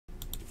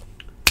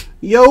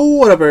Yo,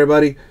 what up,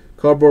 everybody?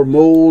 Cardboard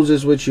Moles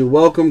is with you.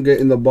 Welcome.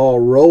 Getting the ball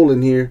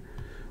rolling here.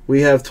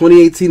 We have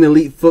 2018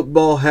 Elite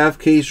Football Half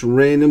Case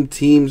Random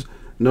Teams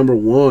number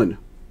 1.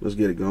 Let's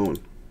get it going.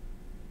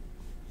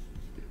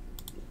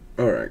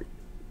 All right.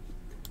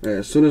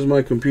 As soon as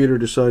my computer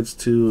decides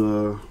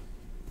to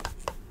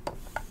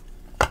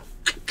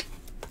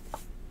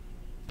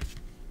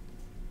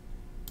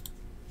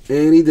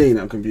any day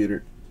now,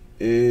 computer.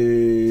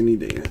 Any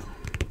day now.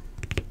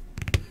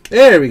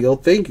 There we go.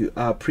 Thank you.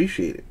 I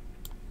appreciate it.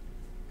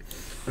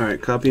 All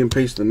right, copy and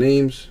paste the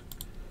names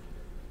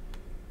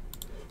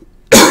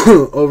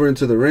over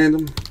into the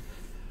random.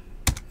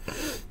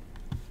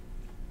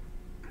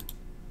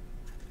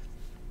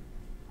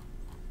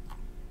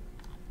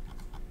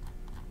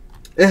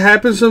 It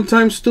happens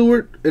sometimes,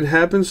 Stuart. It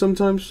happens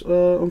sometimes,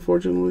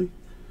 unfortunately.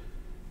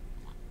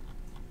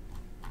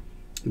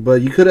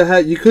 But you could have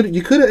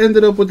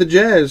ended up with the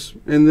Jazz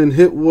and then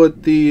hit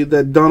what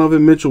that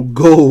Donovan Mitchell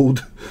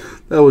gold.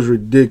 That was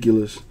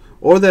ridiculous.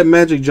 Or that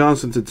Magic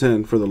Johnson to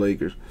 10 for the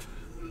Lakers.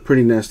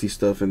 Pretty nasty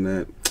stuff in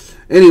that.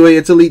 Anyway,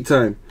 it's Elite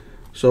time.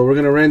 So we're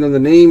going to random the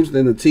names,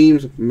 then the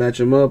teams, match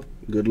them up.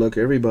 Good luck,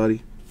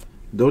 everybody.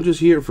 Don't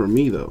just hear it from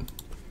me, though.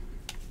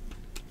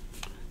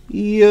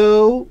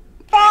 Yo.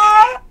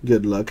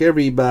 Good luck,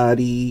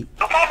 everybody.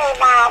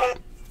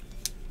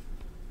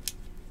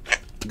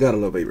 Gotta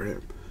love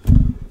Abraham.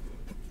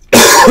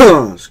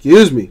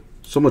 Excuse me.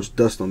 So much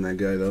dust on that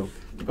guy, though.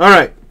 All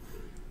right.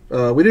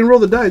 We didn't roll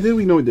the die, did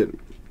we? No, we didn't.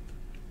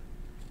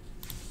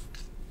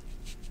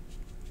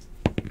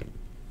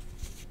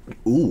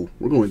 Ooh,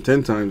 we're going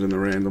 10 times in the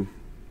random.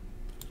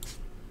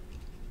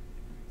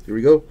 Here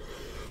we go.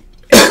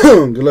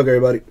 Good luck,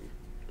 everybody.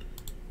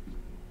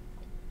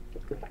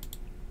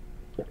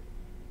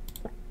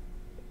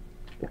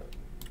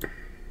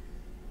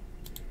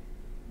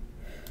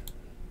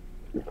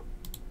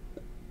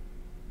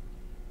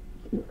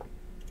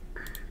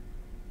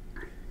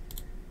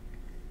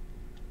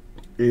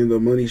 And the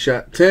money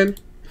shot 10.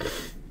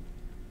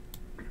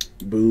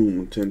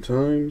 Boom, 10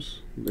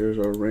 times. There's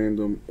our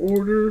random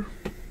order.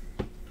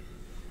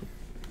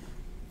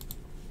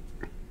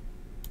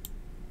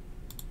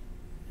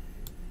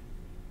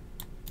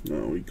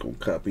 Now we can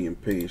copy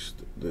and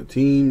paste the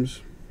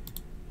teams.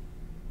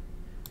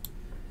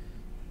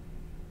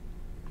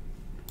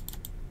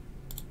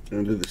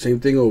 And do the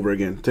same thing over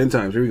again. 10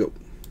 times. Here we go.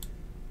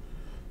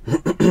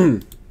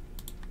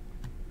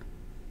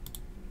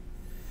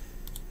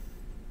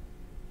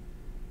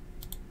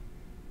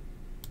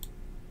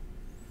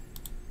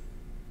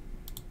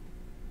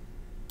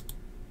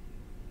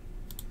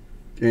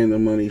 And the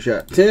money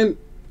shot 10.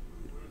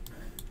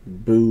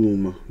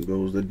 Boom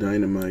goes the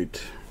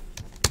dynamite.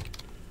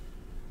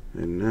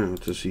 And now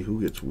to see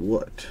who gets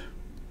what.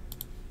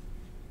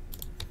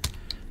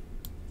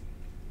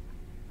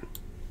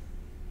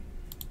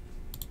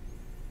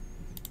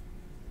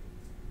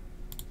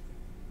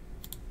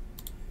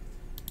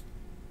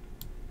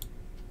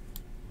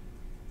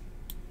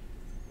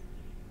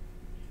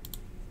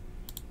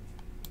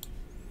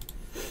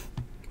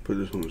 Put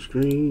this on the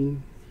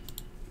screen.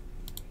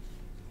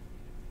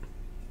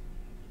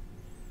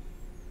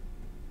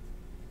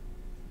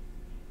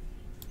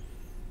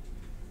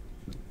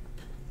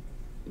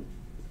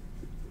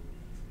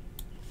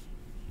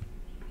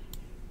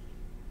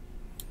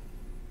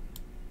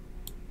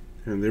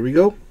 And there we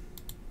go.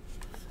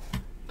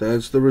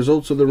 That's the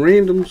results of the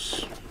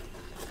randoms.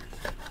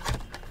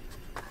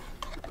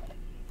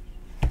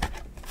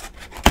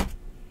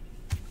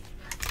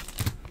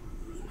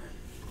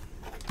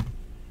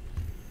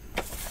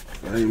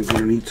 I am going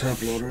to need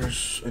top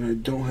loaders, and I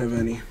don't have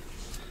any.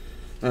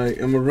 Alright,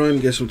 I'm going to run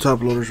and get some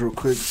top loaders real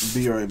quick.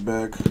 Be right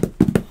back.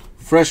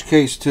 Fresh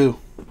case, too.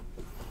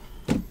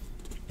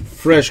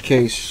 Fresh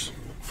case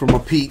for my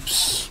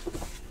peeps.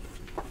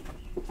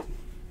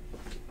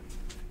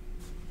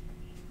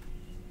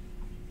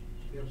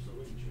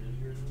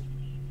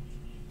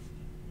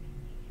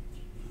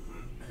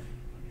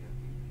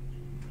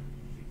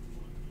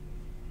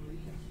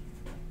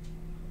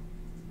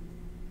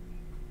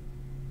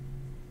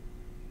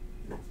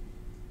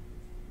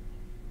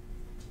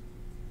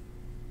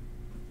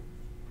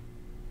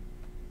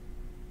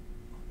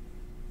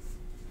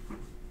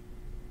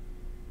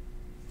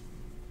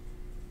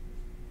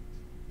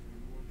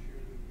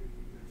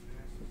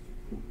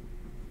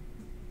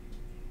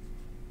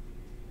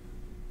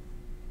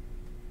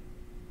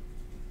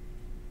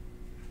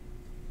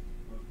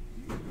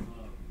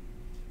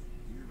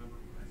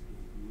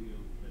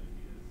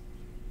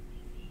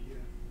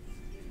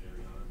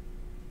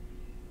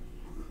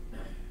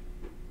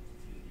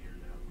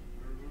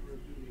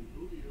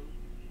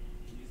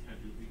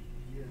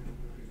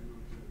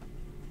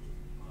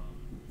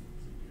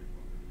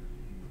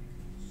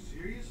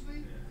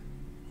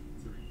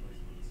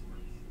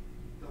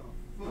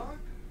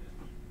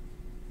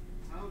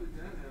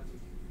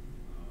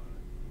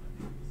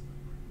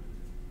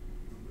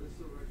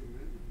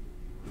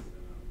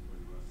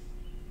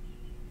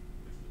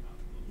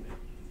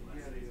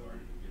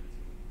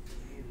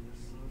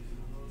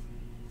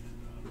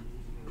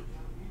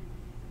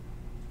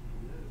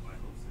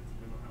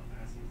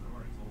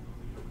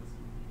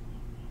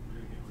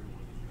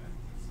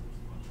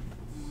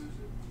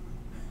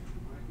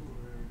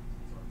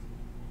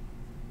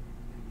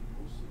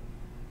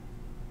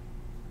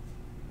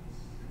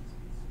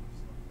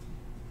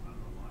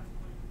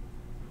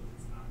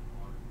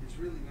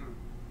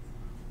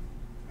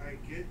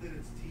 that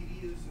it's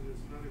tedious and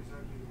it's not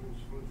exactly the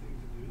most fun thing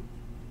to do.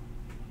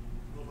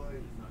 But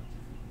like,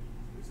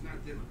 it's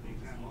not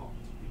difficult at all.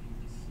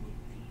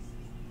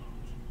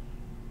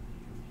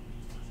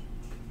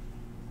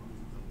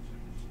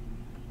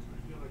 I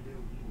feel like they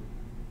don't do it.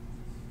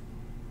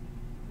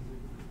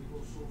 They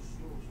go so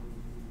slow, so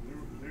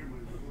never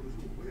mind. I go, there's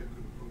no way I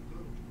could have fucked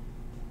up.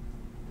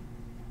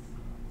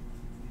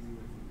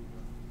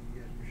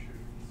 Yeah, for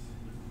sure.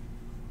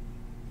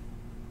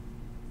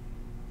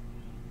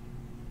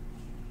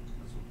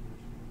 That's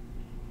unfortunate.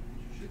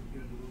 You should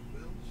get those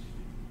bills.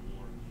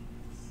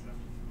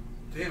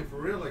 Damn, for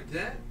real, like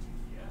that?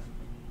 Yeah.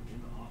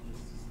 In the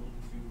office, spoke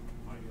to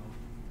Mighty on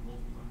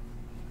multiple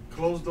times.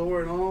 Closed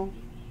door and all?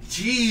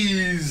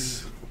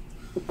 Jeez.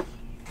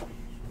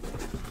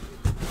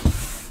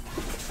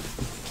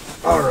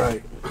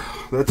 Alright.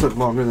 That took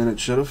longer than it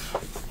should have.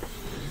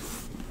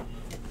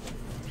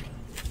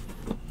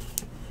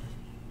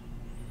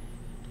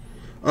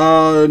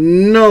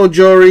 No,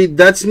 Jory,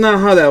 that's not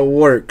how that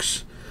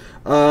works.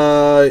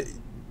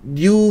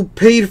 You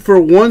paid for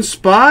one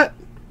spot,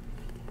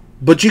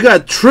 but you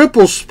got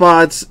triple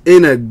spots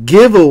in a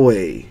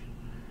giveaway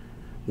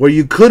where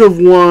you could have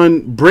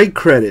won break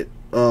credit,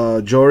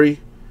 Jory.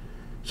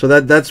 So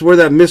that's where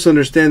that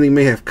misunderstanding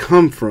may have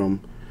come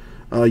from.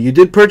 You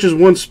did purchase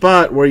one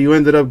spot where you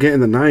ended up getting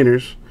the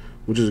Niners,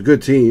 which is a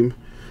good team.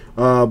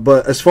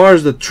 But as far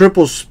as the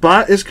triple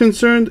spot is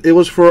concerned, it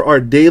was for our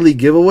daily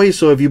giveaway.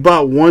 So if you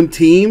bought one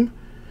team,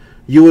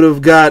 you would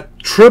have got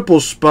triple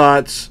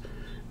spots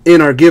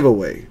in our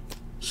giveaway.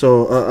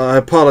 So I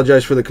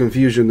apologize for the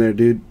confusion there,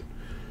 dude.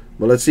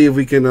 But let's see if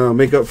we can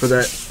make up for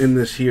that in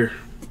this here.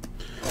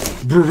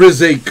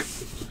 Brizik.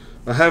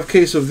 A half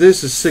case of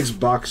this is 6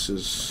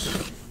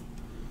 boxes.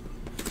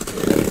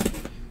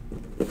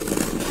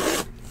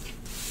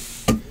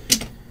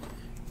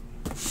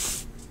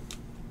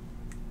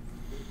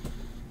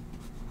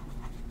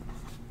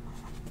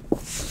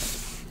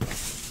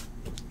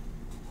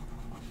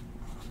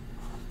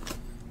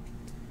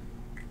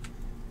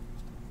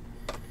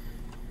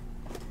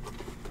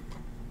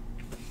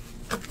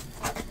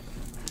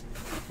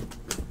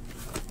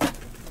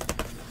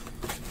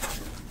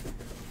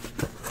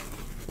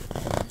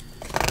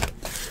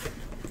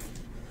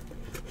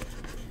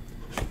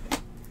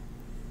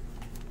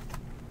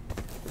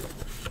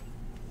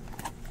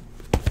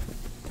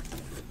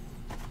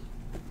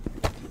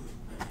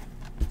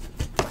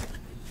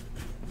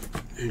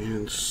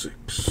 And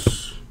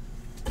 6.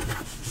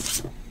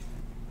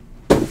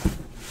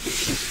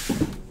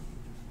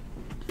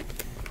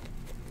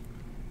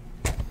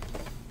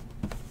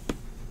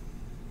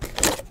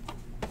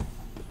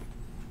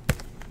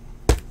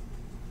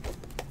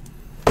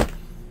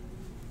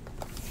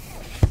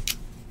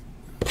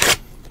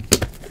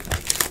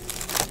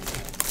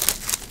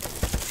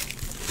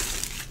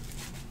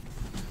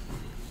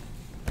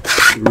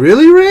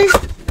 Really, Ray?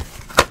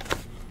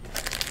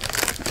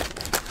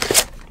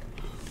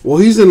 Well,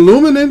 he's in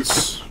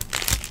luminance.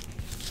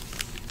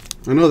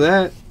 I know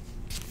that.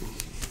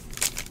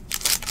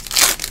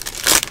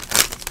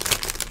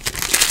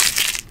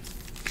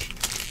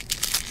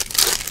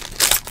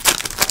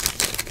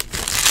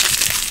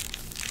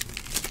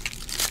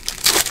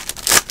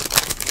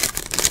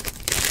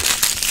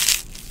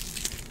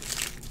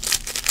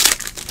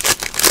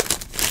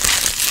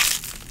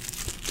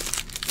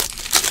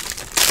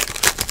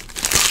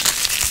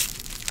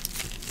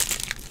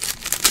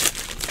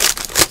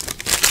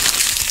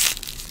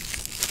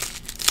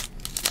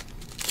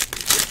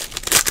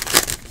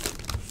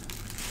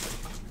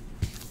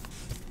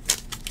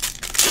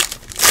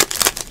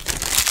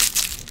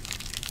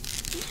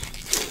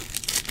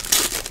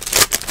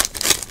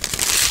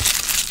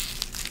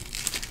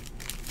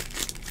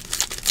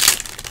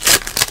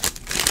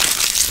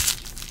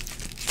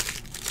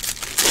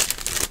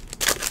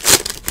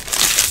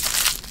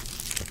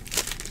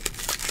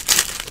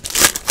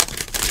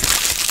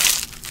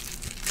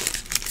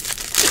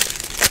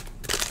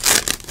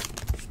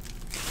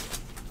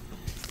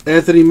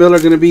 Anthony Miller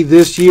going to be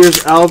this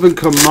year's Alvin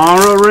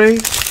Kamara, Ray?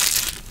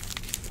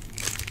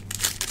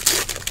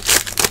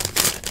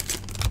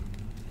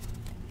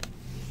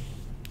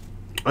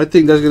 I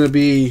think that's going to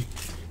be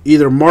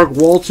either Mark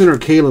Walton or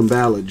Kalen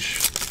Ballage.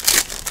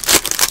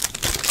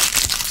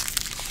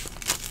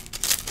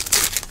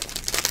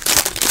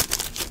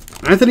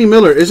 Anthony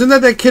Miller, isn't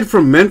that kid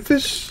from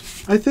Memphis,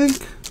 I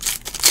think?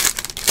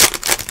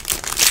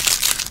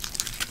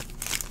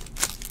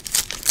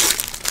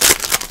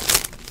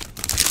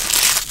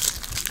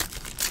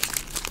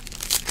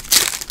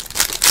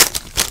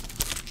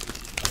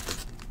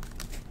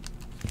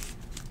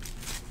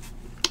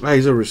 Ah,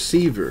 he's a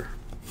receiver.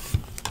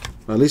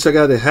 At least I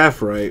got the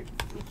half right.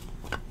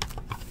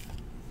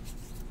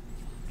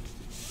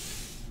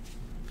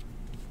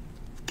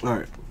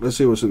 Alright, let's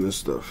see what's in this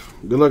stuff.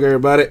 Good luck,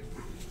 everybody.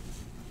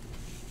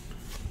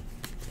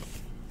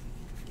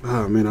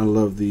 Ah, man, I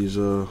love these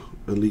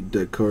Elite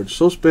Deck cards.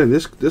 So spend.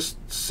 This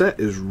set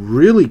is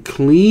really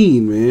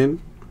clean,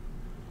 man.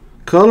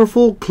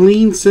 Colorful,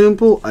 clean,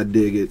 simple. I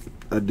dig it.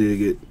 I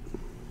dig it.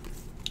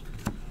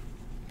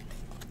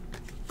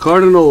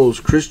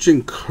 Cardinals,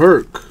 Christian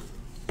Kirk.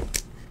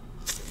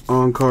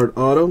 On-card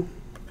auto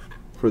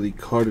for the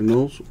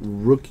Cardinals,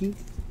 rookie.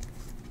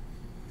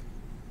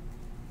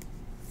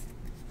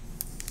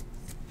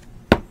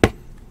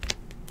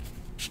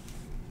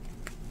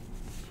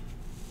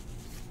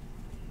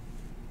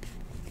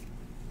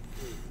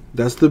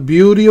 That's the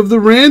beauty of the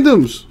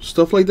randoms.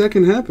 Stuff like that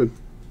can happen.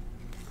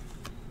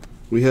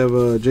 We have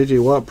J.J.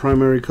 Watt,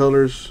 primary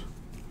colors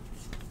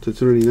to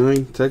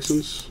 299,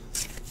 Texans.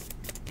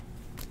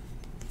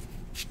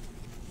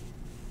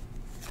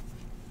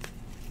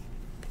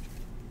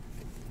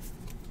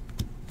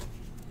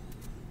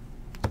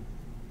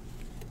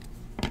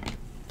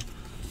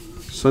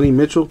 Sonny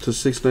Mitchell to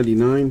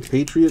 699,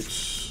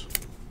 Patriots.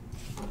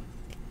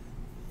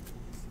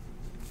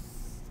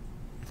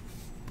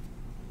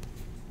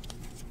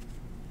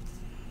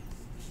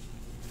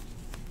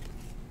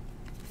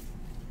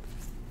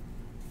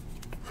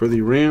 For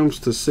the Rams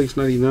to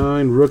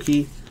 699,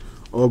 rookie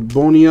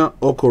Ogbonia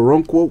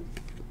Okoronkwo.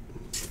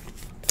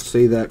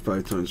 Say that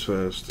 5 times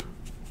fast.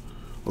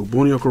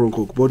 Ogbonia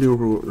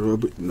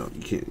Okoronkwo. No,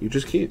 you can't. You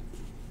just can't.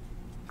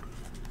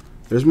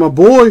 There's my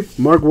boy,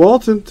 Mark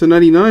Walton, to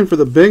 99 for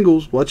the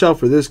Bengals. Watch out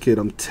for this kid.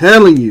 I'm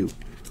telling you.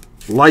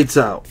 Lights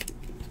out.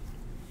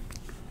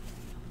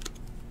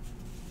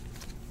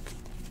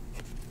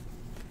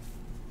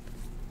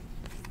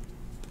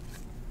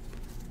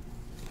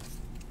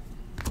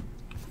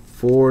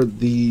 For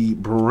the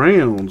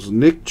Browns,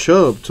 Nick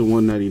Chubb to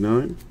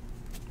 199.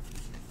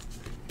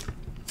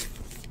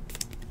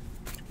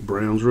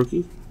 Browns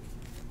rookie.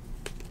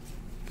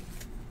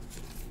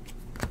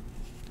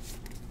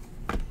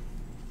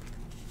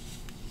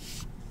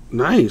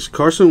 Nice.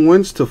 Carson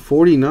Wentz to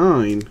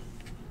 49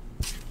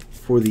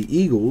 for the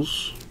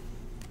Eagles.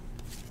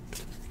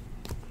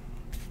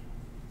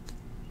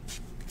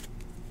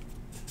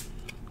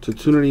 To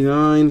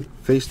 299,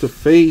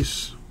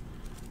 face-to-face.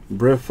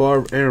 Brett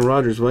Favre, Aaron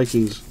Rodgers,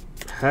 Vikings,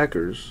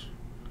 Packers.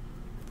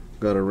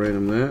 Gotta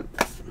random that.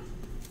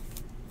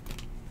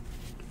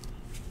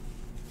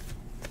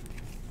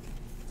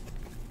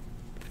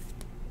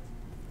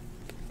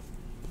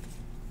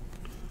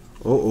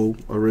 Uh-oh,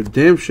 a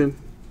redemption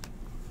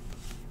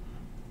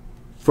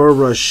for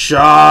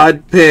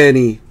Rashad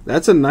Penny.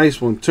 That's a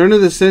nice one. Turn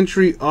of the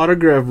century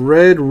autograph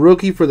red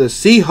rookie for the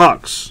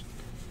Seahawks.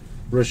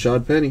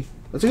 Rashad Penny.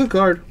 That's a good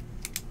card.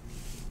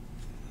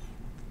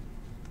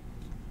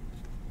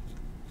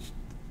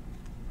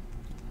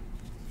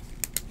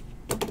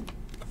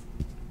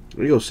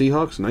 There you go,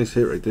 Seahawks. Nice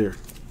hit right there.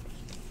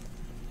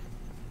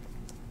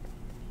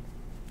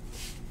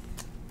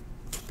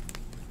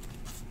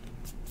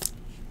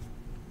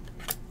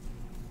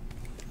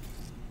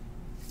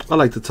 I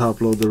like to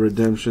top load the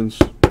redemptions.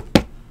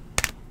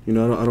 You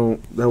know, I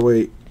don't that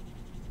way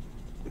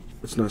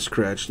it's not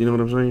scratched. You know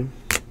what I'm saying?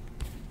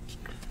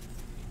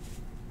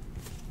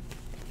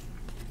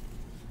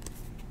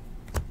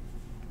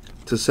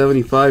 To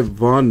 75,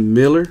 Von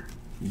Miller,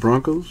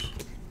 Broncos.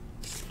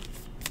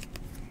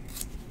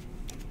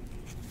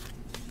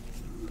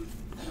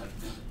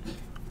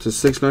 To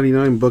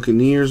 699,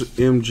 Buccaneers,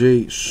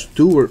 MJ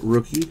Stewart,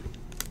 rookie.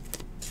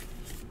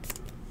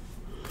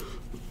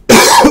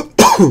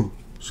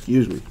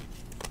 Excuse me.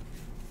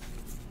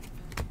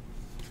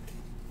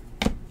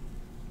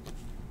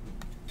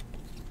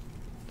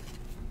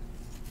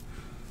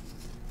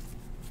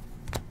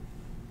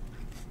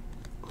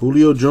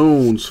 Julio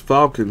Jones,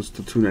 Falcons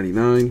to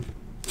 299.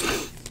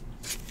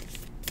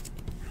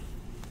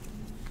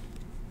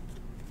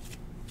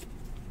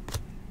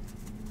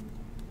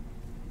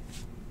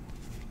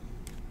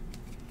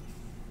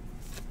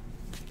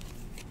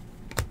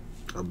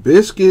 A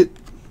biscuit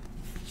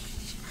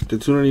to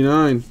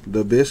 299.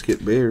 The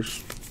Biscuit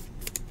Bears.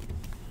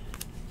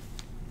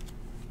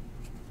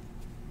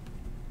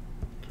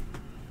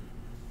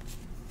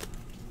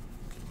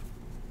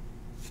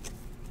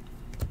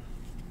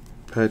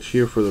 Patch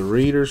here for the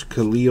Raiders,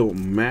 Khalil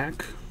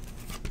Mack.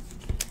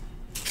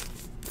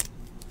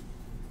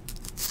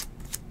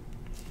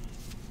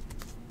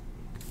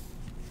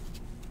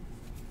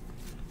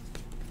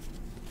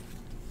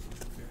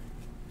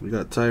 We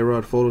got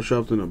Tyrod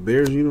photoshopped in a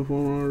Bears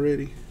uniform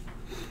already.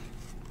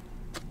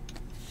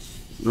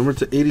 Number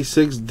to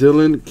 86,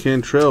 Dylan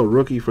Cantrell,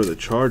 rookie for the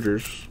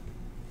Chargers.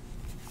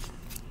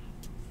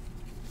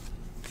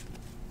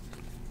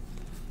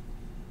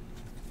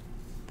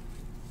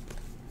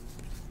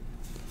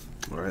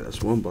 Alright,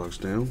 that's one box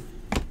down.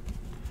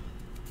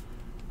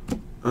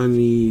 I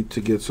need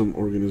to get some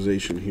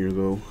organization here,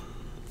 though.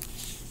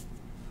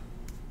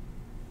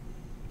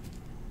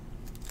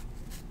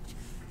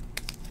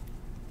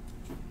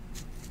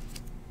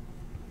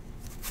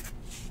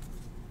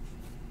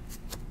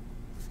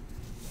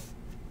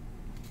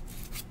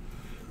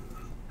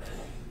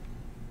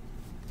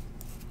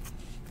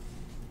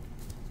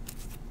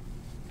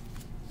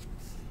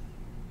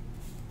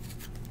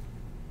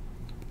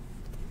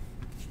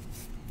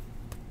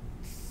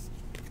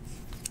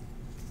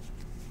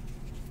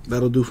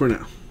 That'll do for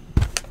now.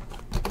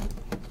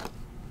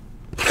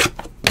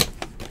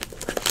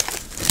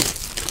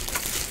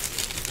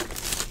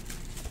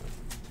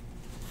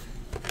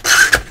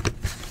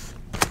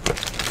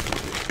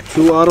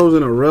 2 autos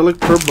and a relic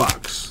per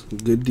box.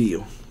 Good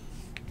deal.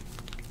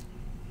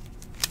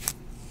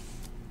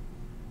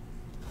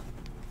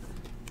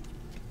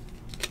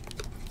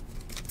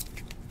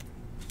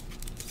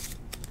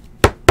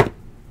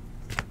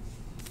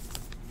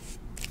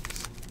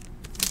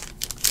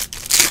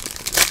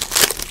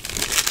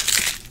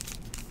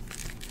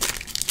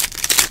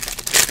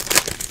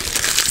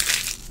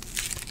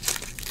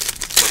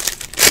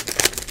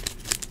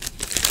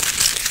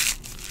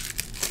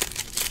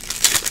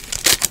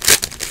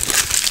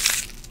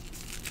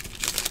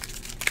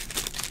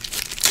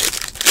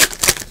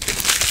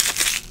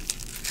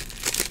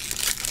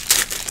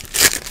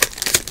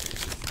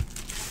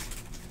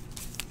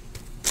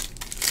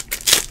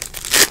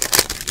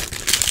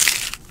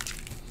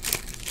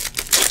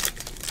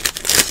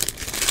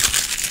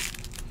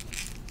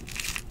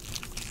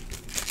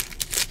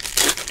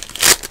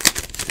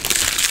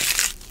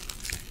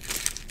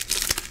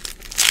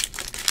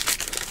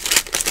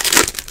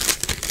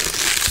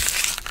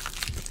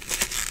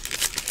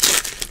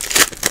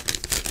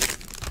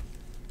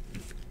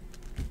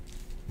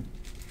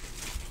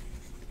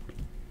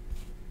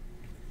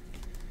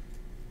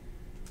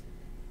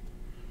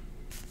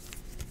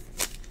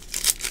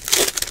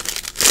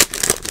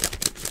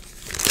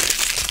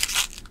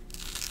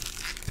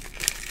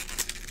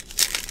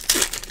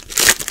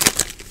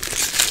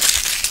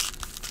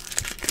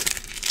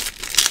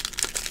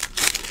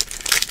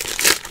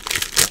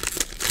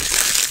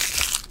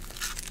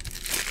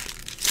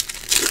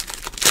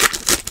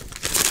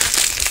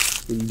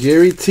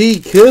 Gary T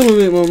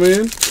killing it, my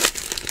man.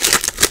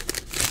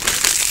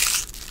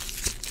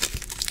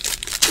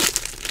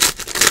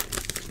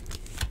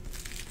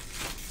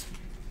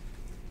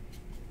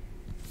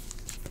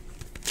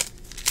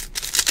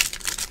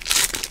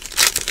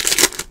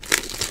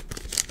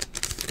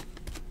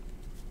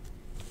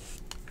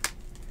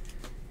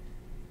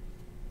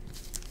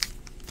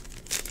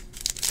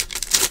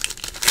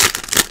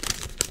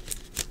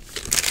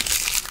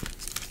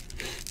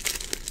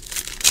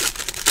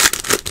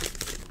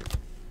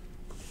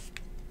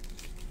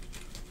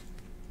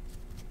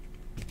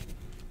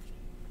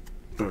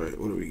 All right,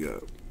 what do we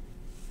got?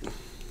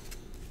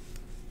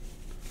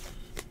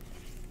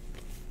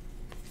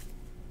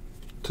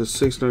 To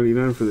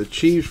 $6.99 for the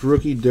Chiefs,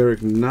 rookie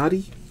Derek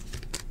Nottie.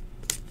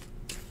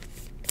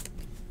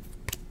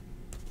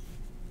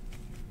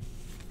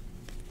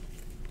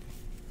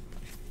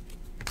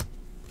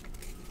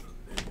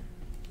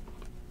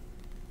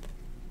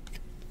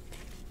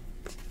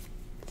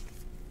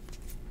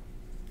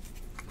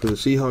 For the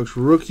Seahawks,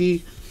 rookie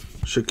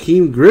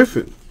Shaquem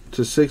Griffin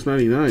to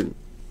 $6.99.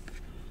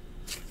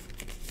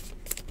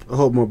 I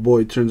hope my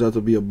boy turns out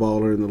to be a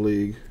baller in the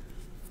league.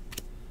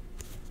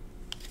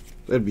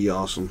 That'd be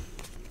awesome.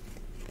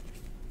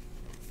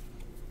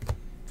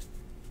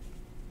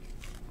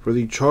 For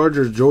the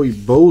Chargers, Joey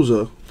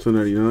Bosa to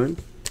 99.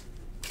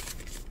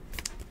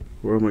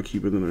 Where am I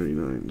keeping the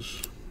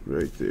 99s?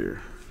 Right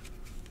there.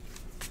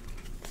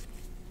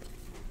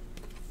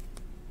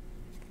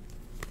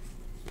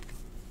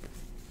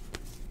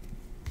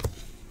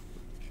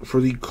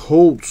 For the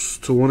Colts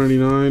to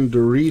 199,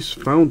 Darius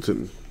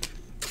Fountain.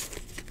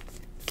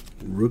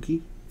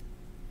 Rookie.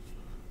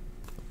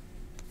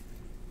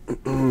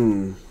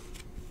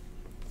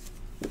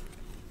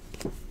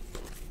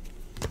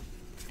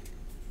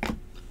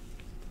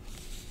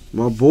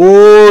 My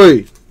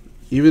boy,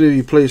 even if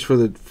he plays for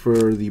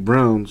the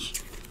Browns,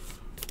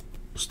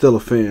 still a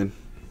fan.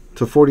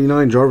 To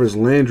 49, Jarvis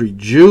Landry,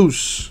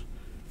 juice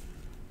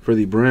for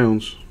the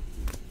Browns.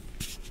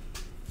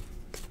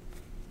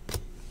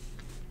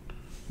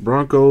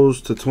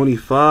 Broncos to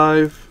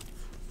 25,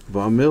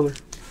 Von Miller,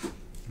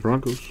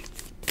 Broncos.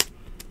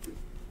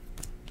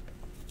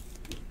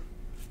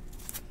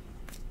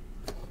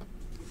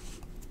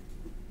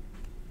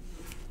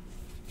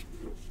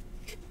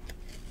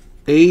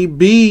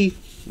 AB,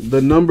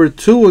 the number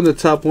 2 in the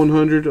top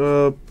 100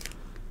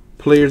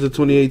 players of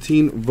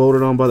 2018,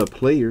 voted on by the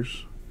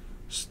players.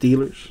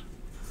 Steelers.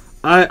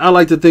 I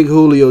like to think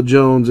Julio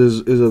Jones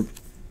is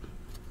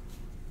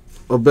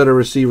a better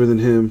receiver than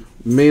him,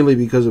 mainly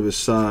because of his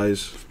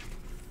size.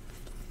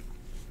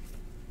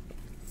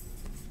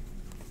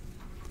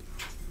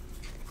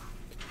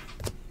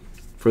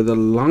 For the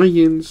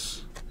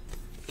Lions,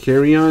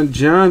 Kerryon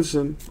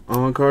Johnson,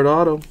 on-card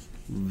auto.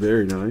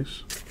 Very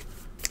nice.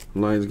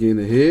 Lions getting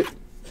a hit.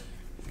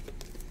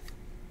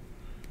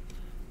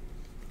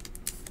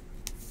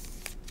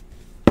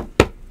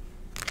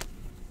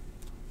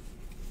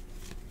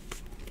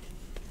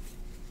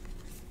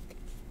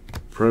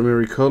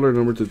 Primary color,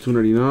 number to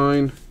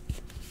 299.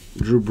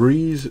 Drew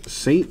Brees,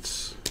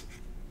 Saints.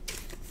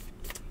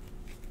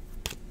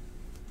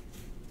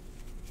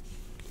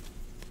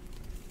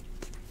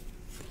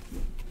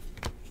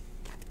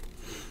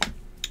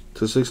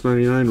 To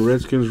 699,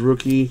 Redskins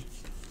rookie,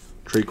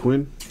 Trey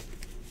Quinn.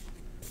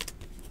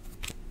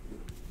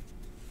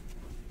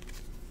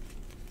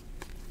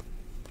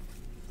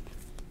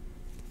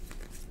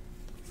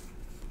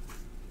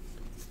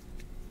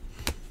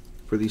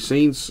 For the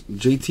Saints,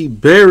 JT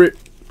Barrett,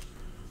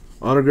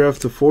 Autograph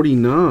to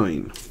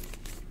 49.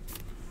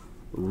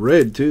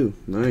 Red, too.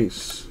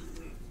 Nice.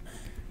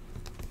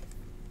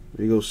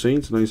 There you go,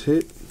 Saints. Nice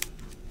hit.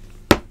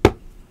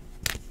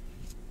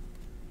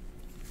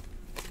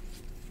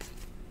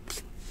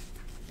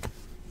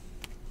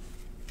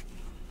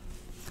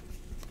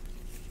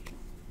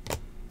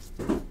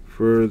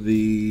 For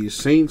the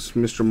Saints,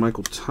 Mr.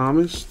 Michael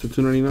Thomas to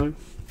 299.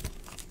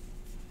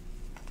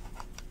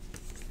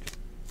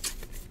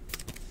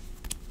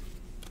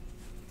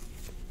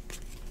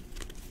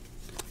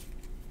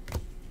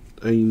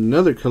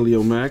 Another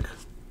Khalil Mack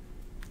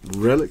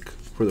relic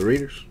for the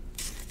Raiders.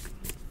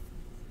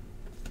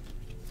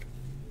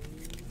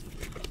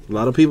 A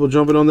lot of people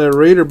jumping on that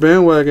Raider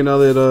bandwagon now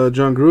that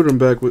John Gruden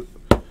back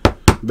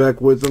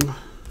with them.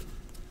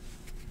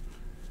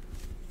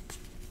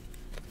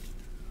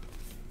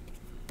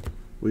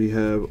 We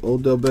have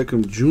Odell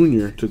Beckham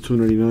Jr. to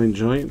 299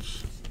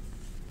 Giants.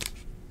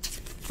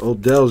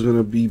 Odell's going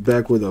to be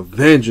back with a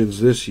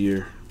vengeance this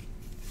year.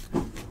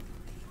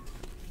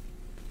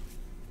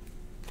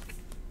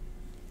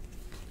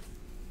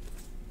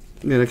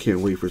 Man, I can't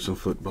wait for some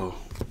football.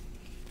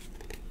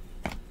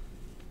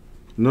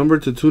 Number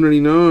to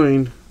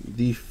 299,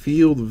 the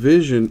Field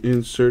Vision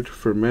insert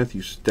for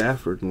Matthew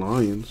Stafford,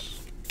 Lions.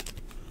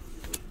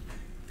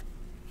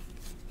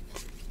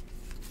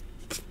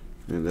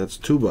 And that's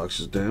 2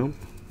 boxes down.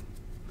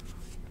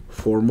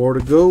 4 more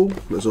to go.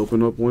 Let's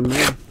open up one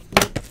more.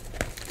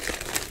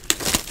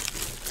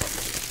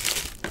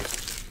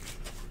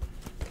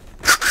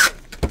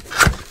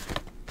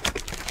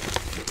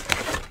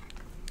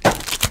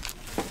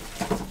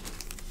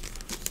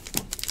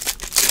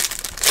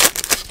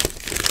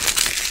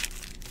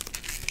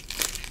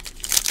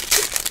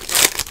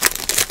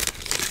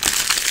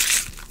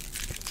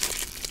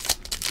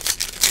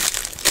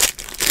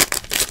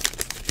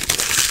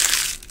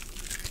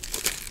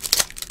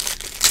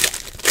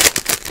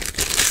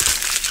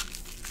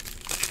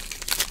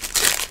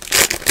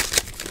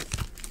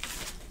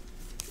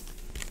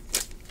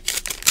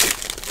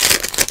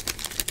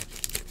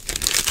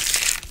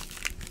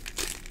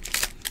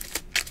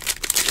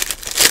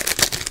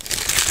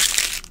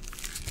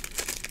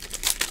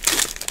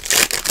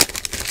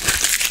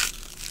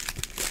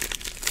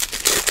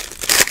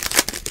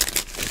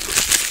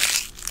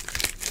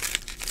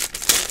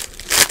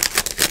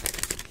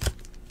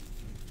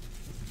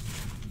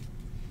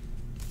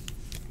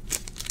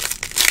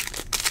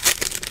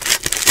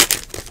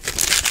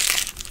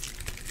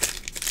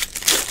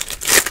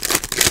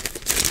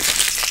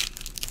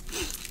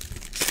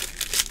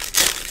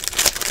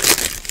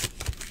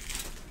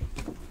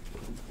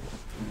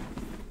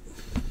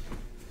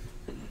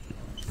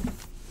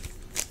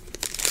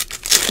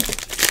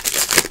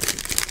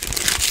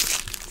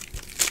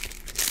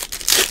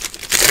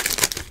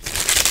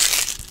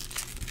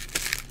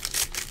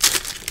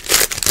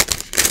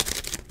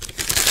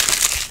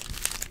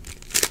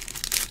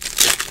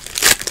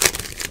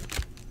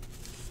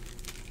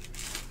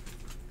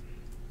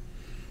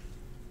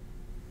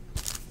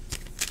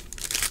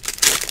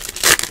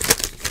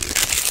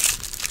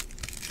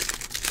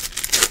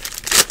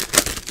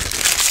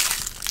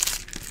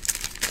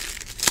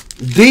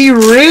 D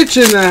Rich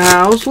in the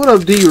house. What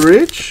up, D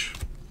Rich?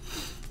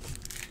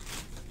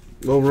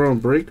 Over on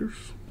Breakers.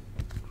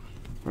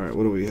 Alright,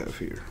 what do we have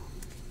here?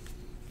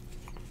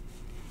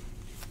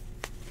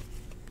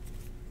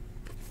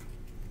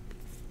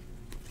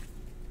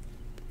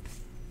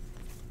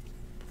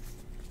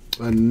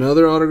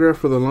 Another autograph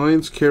for the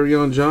Lions,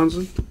 Kerryon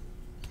Johnson.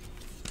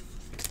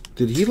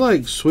 Did he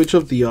like switch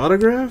up the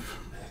autograph?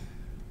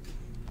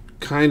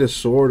 Kinda,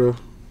 sorta.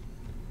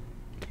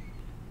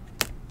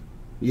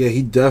 Yeah,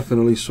 he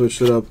definitely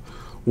switched it up.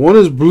 One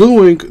is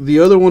blue ink, the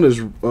other one is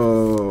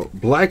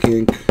black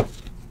ink.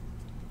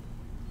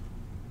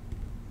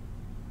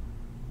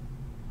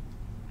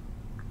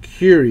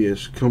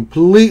 Curious.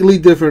 Completely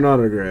different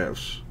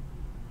autographs.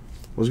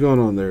 What's going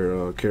on there,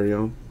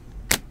 Kerryon?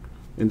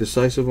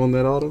 Indecisive on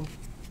that auto?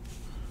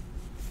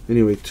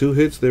 Anyway, 2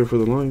 hits there for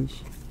the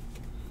Lions.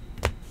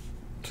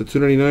 To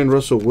 299,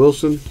 Russell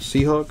Wilson,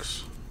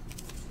 Seahawks.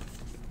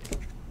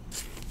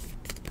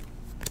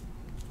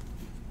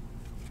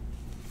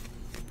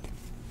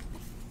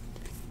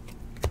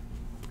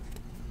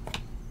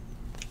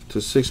 To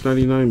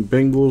 699,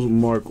 Bengals,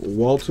 Mark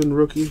Walton,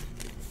 rookie.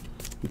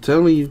 I'm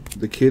telling you,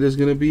 the kid is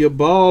going to be a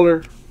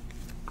baller.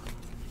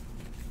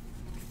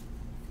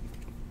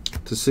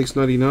 To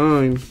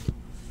 699,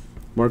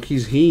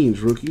 Marquise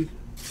Haynes, rookie,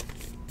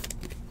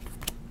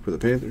 for the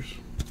Panthers.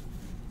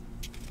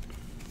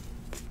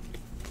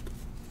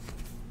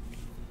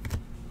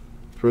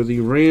 For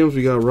the Rams,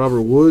 we got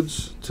Robert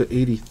Woods to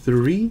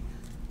 83.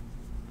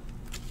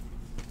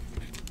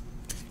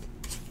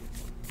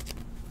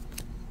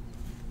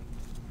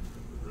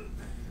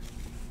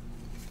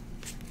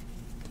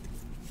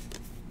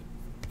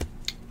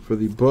 For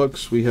the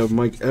Bucks, we have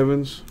Mike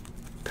Evans,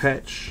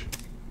 patch.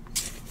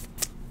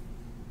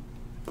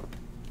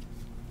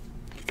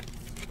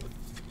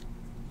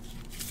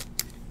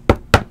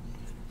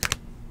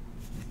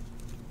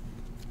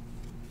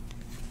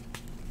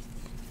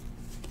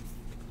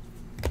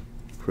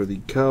 For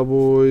the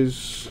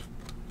Cowboys,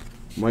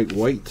 Mike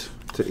White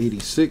to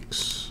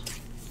 86,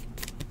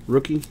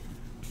 rookie.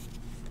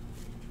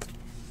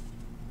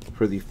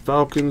 For the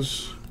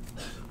Falcons,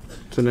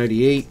 to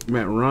 98,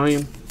 Matt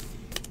Ryan.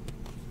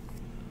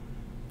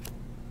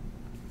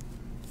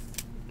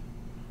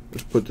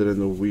 Let's put that in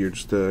the weird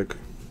stack.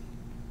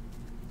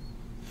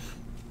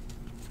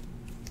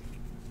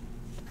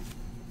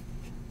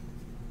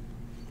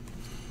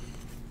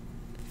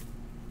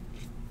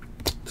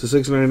 To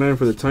 699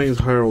 for the Titans,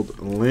 Harold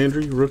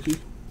Landry, rookie.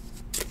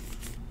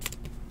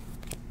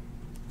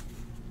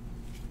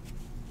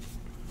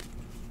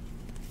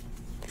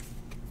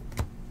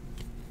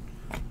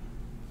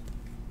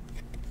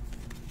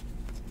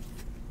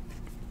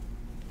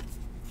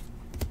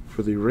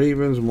 For the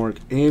Ravens, Mark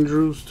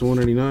Andrews, to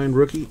 199,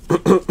 rookie.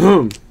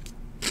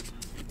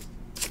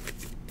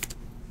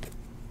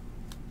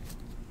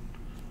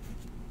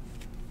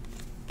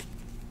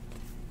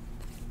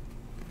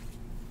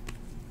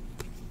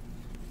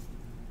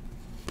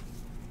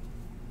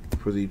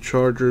 For the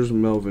Chargers,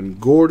 Melvin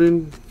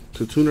Gordon,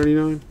 to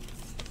 299.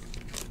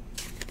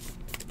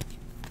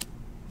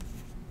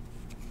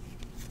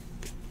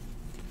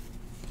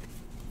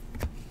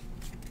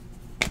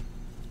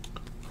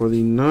 For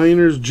the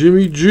Niners,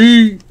 Jimmy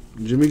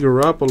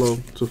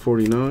Garoppolo, to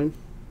 49.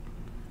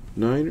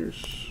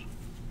 Niners.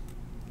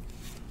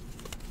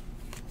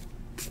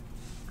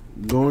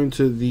 Going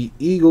to the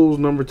Eagles,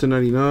 number to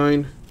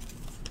 99,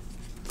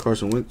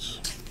 Carson Wentz.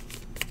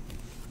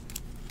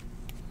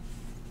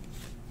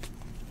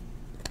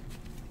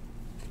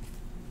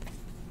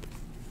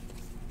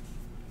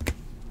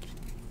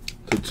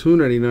 To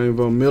 299,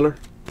 Von Miller,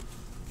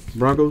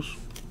 Broncos.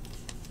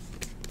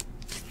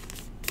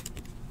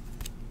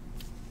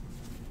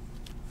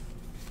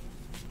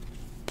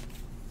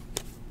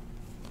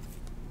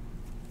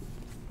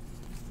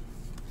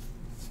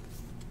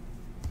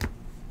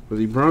 For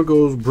the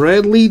Broncos,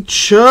 Bradley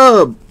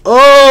Chubb.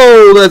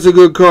 Oh, that's a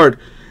good card.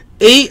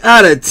 8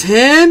 out of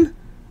 10?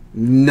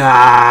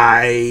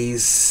 Nice.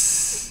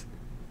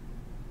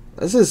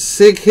 That's a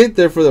sick hit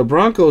there for the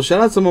Broncos. Shout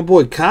out to my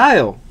boy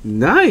Kyle.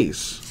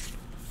 Nice.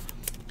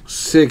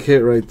 Sick hit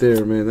right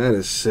there, man. That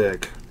is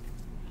sick.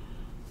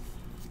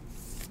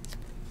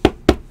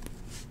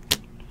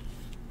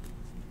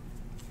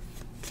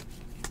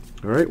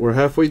 All right, we're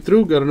halfway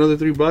through. Got another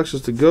 3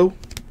 boxes to go.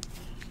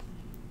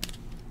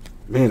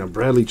 Man, a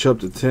Bradley Chubb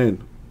to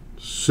 10.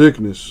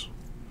 Sickness.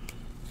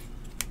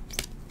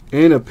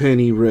 And a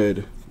penny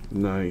red.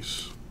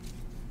 Nice.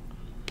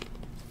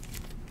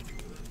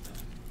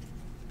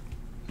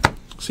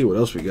 Let's see what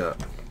else we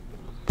got.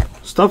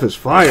 Stuff is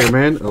fire,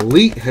 man.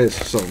 Elite has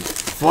some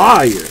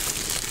fire.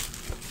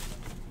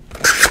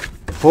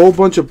 Whole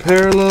bunch of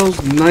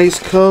parallels. Nice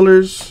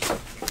colors.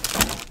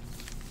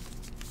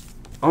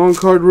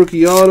 On-card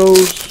rookie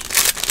autos.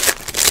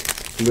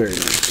 Very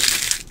nice.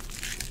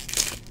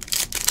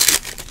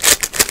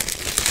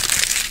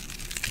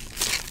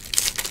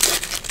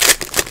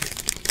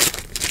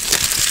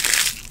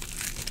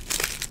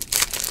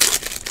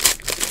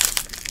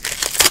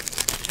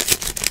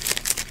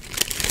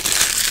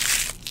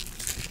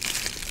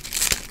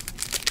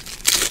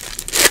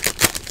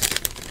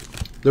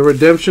 The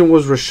redemption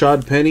was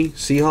Rashad Penny,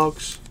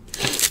 Seahawks.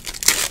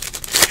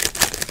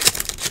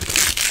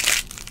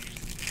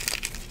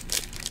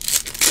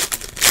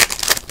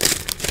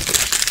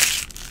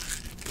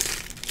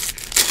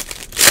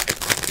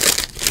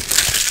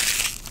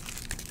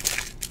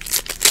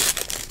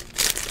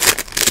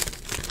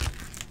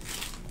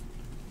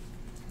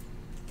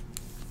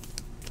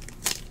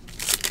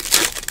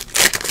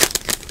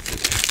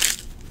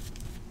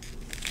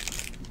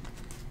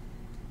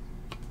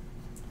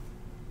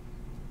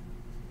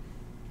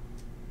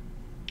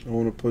 I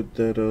want to put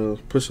that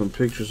put some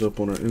pictures up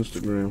on our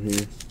Instagram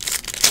here.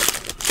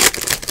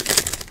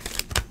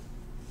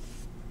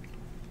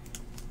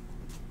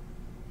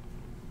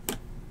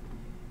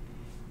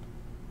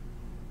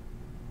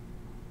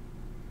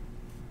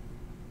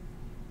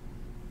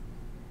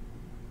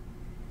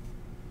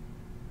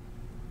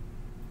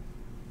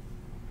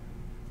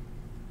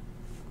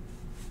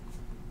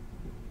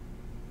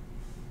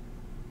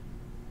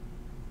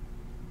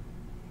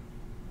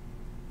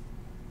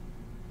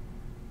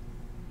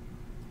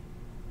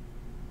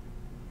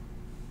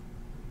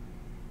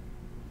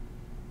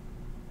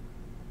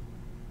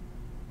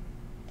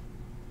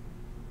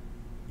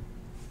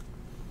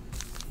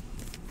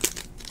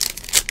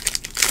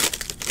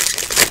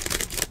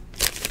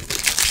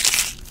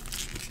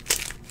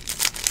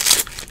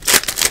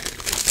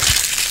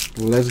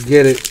 Let's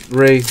get it,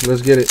 Ray.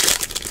 Let's get it.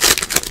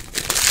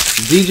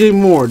 DJ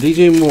Moore.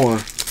 DJ Moore.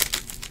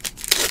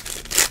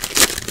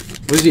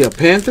 Was he a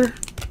Panther?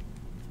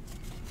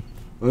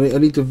 I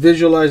need to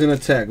visualize an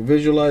attack.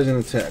 Visualize an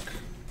attack.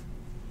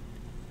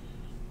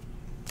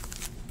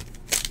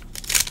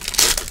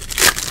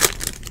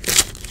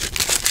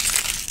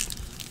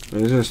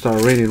 And it's going to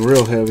start raining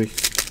real heavy.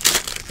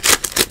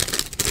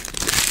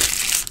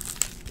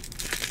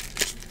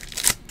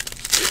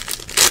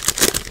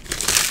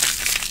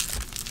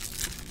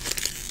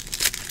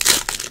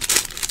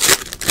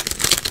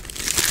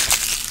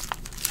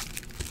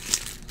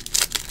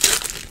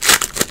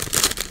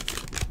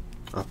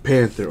 A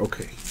Panther.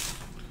 Okay.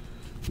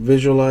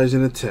 Visualize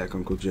and attack,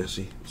 Uncle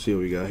Jesse. See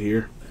what we got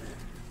here.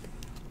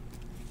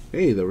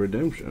 Hey, the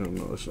redemption. Oh,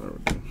 no, that's not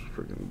redemption.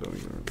 Freaking doing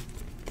that.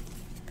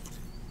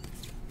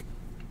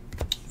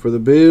 For the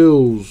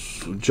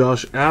Bills,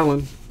 Josh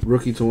Allen,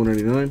 rookie to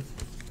 199.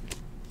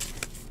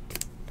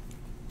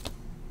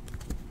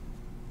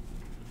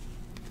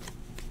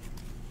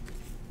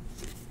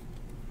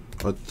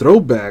 A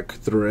throwback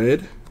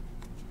thread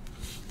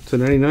to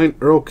 99,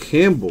 Earl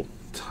Campbell,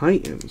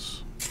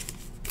 Titans.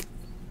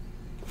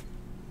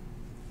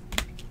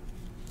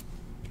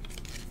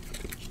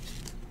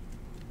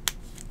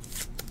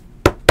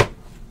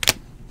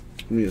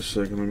 Give me a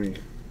second, let me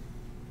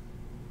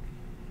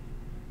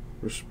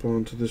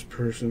respond to this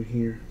person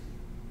here.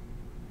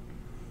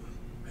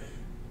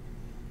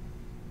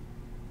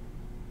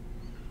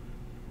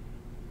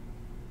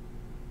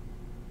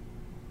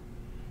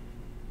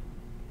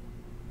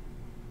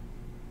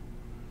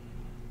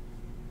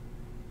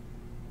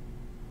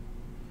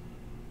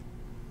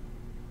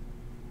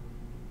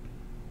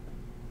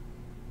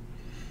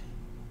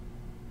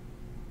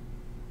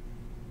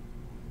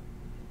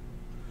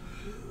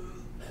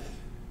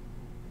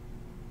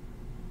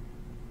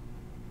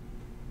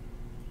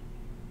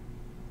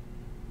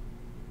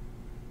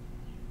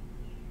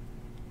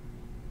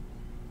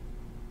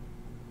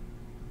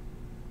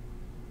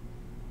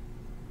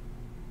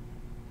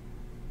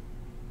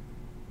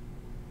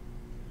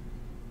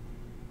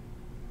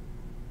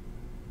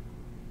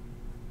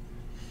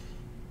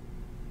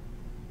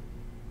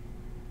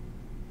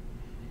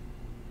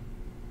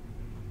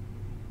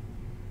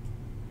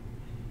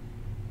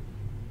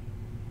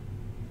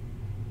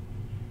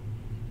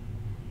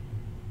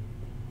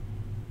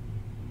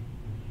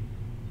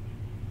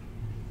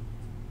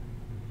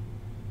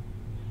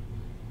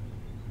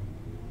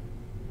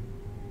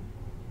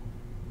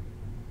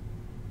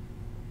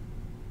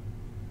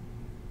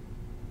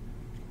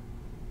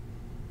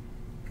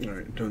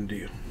 Alright, done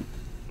deal.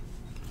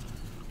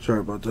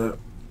 Sorry about that.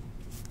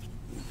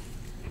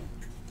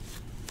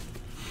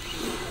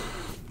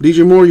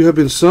 DJ Moore, you have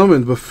been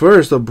summoned, but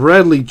first, a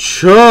Bradley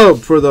Chubb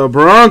for the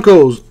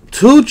Broncos.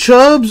 2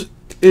 Chubbs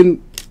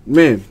in...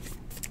 Man.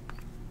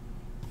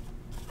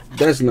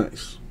 That's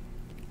nice.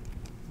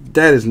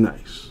 That is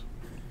nice.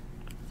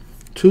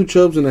 2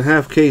 Chubbs and a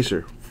half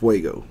caser.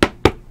 Fuego.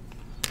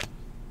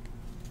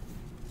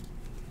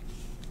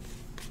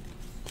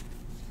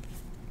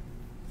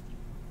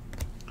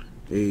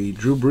 A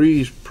Drew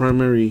Brees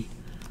primary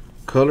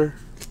color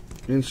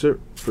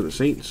insert for the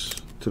Saints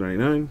to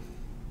 99,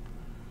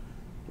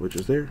 which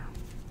is there.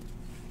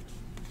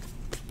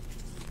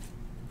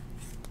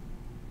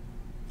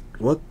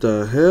 What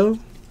the hell?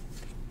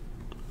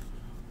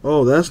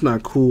 Oh, that's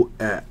not cool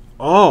at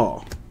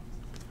all.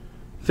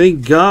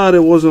 Thank God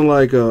it wasn't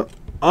like a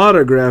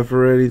autograph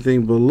or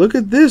anything, but look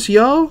at this,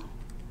 y'all.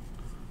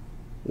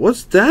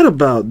 What's that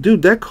about?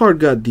 Dude, that card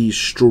got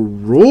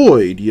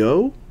destroyed,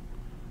 yo.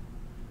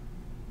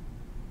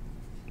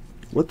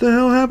 What the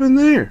hell happened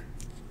there?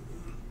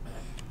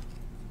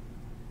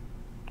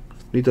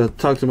 Need to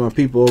talk to my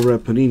people over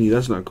at Panini.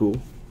 That's not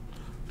cool.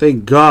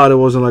 Thank God it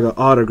wasn't like an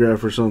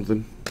autograph or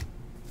something.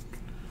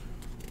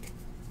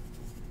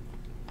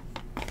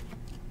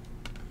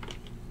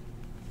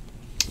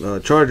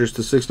 Chargers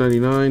to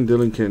 699.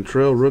 Dylan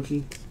Cantrell,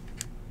 rookie.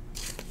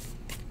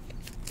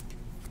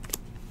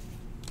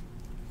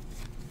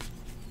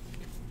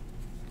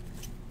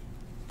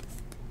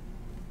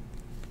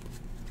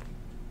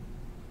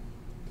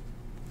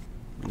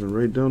 And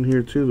right down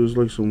here too, there's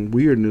like some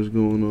weirdness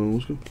going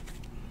on.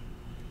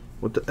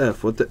 What the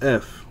F? What the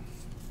F?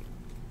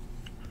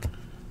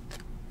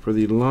 For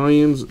the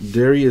Lions,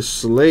 Darius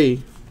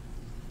Slay,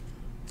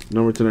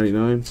 number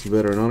 299,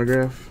 veteran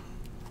autograph.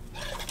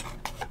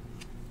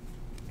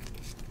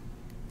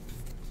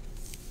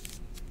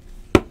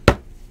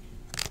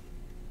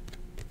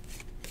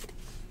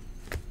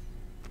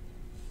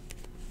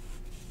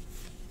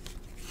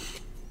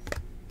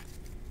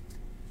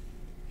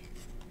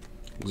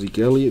 Zeke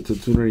Elliott to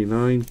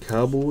 299,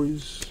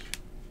 Cowboys.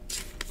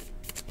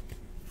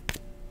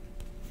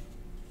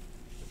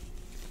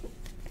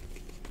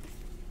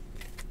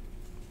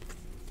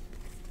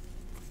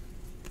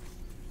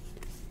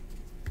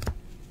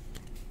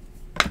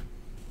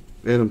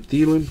 Adam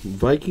Thielen,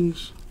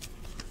 Vikings,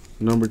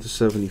 number to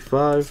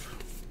 75.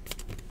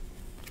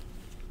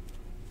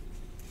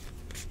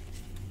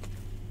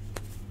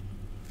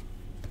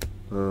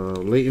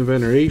 Leighton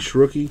Vander Esch,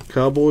 rookie,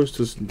 Cowboys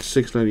to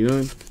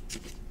 699.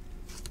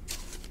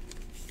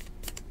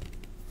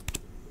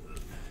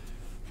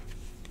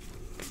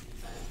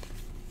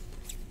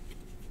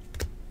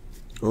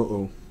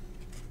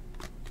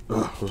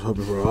 I was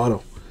hoping for an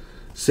auto.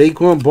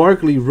 Saquon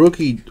Barkley,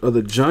 rookie of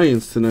the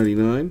Giants to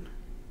 99.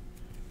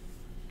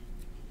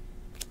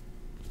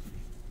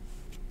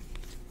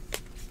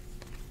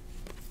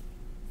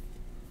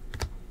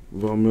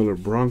 Von Miller,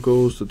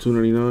 Broncos to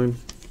 299.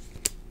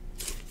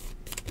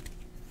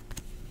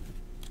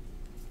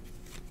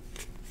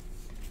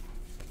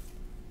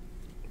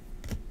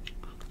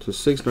 To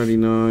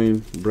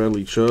 699,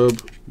 Bradley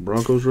Chubb,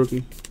 Broncos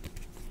rookie.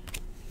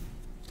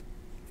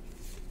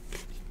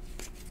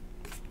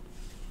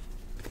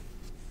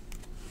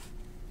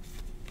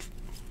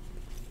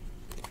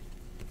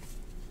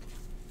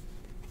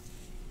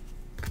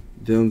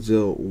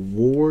 Denzel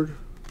Ward,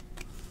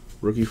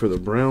 rookie for the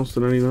Browns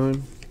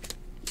 /99.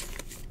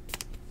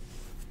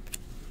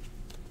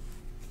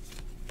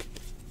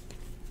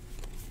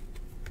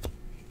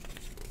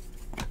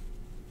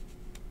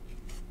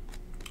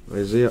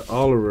 Isaiah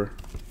Oliver,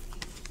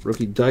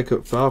 rookie die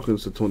cut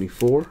Falcons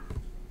 /24.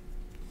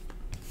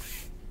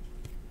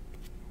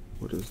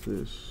 What is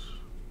this?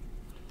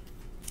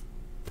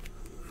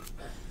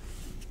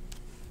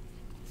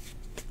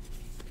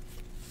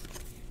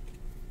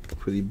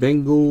 For the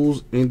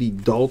Bengals, Andy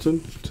Dalton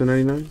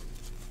 /99.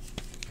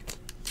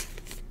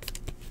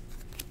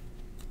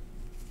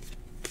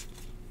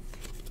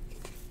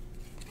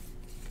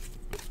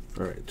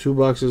 All right, 2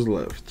 boxes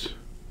left.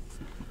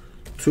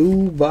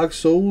 2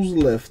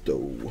 boxos left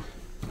though.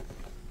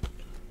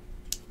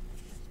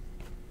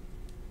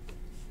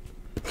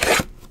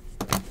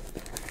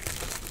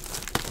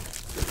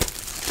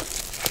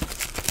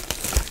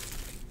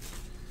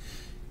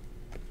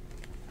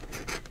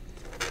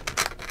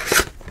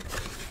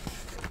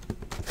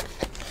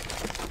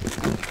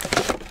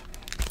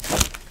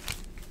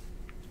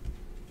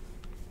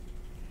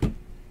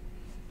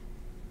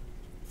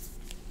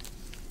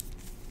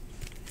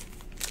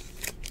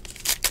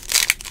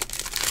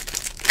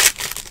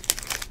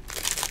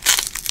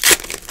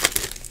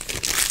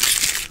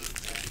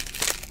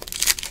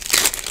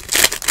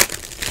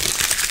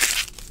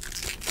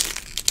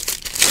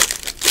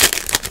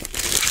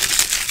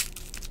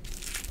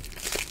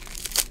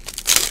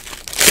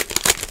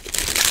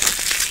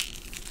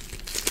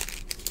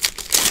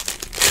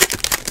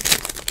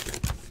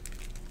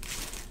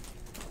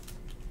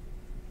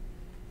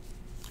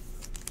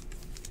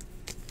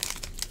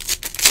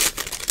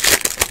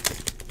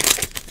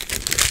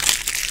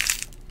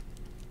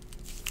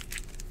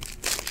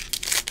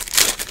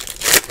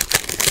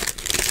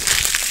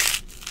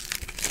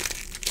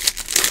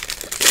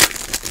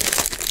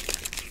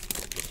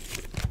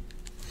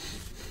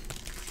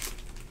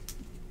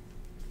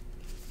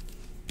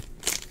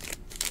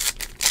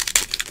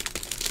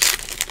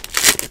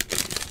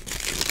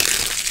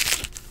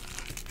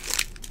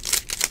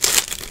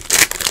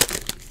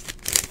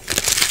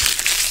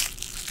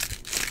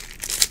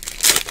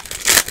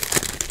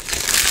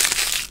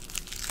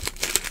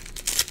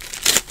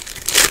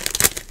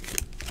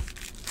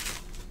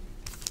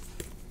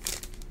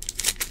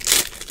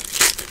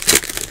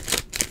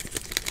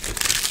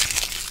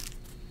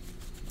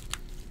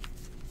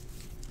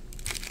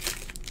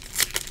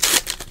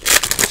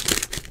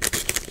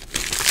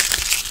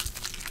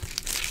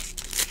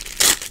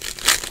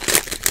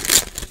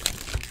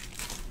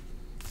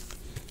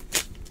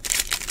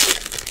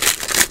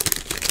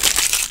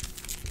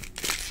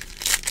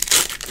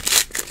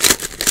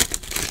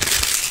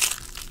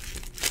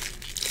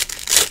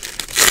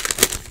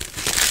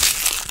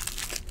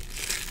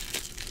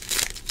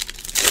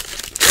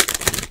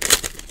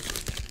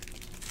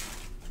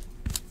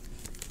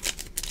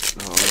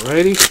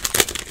 Alrighty.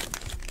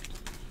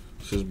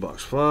 This is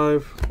box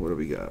 5. What do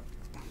we got?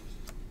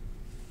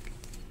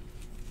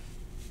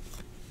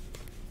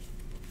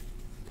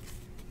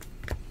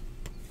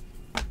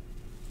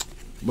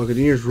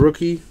 Buccaneers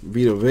rookie,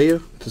 Vita Vea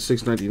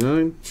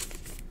 /699.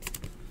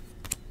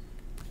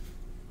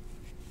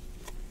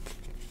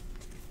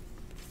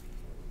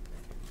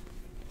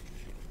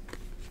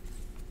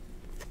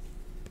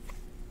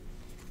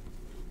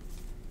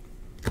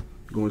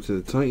 Going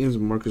to the Titans,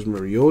 Marcus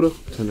Mariota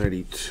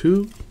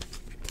 /92.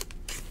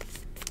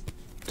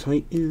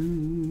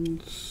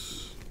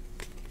 Titans.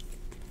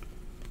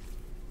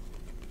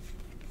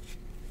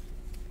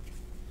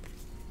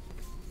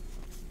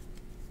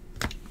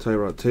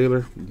 Tyrod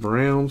Taylor,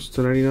 Browns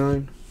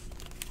 /99.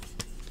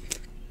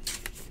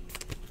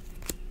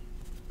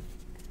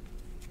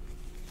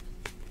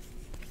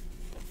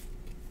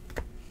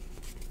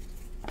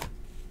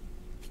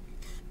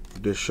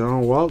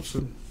 Deshaun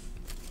Watson,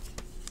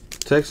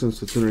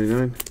 Texans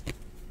 /299.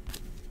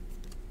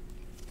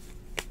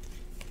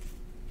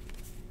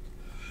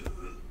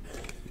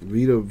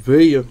 Vita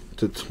Vea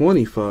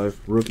 /25,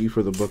 rookie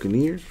for the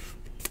Buccaneers.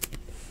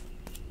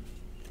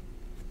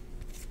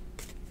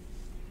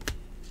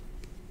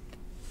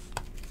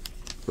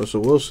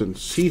 Russell Wilson,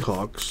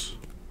 Seahawks,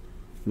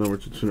 number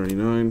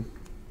 /299.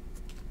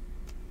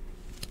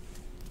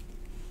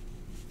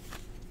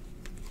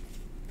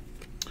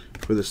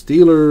 For the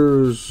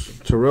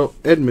Steelers, Terrell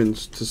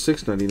Edmonds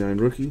 /699,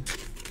 rookie.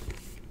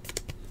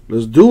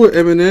 Let's do it,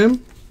 Eminem.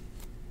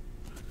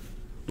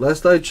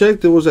 Last I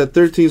checked, it was at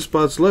 13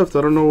 spots left.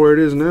 I don't know where it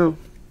is now.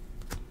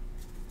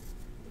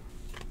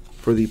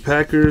 For the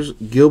Packers,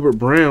 Gilbert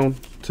Brown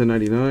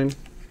 /99.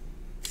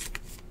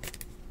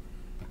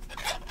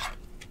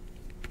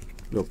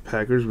 The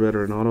Packers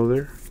veteran auto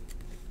there.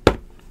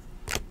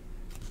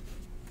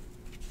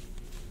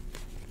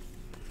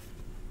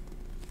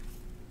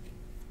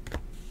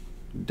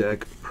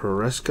 Dak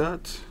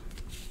Prescott.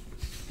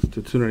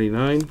 to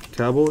 299,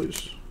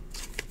 Cowboys.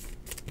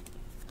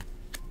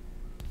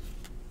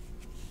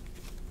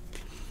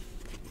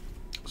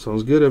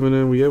 Sounds good,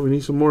 Eminem. We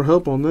need some more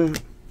help on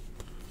that.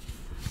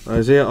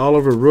 Isaiah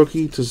Oliver,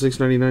 rookie to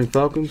 699,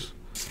 Falcons.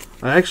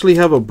 I actually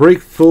have a break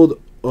filled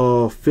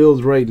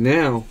right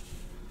now.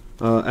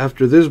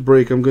 After this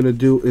break, I'm gonna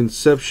do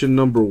Inception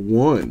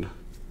 #1,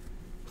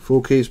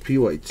 full case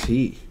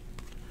PYT,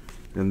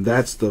 and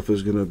that stuff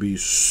is gonna be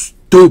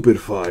stupid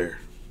fire.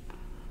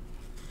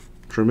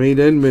 Tremaine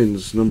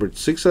Edmonds, numbered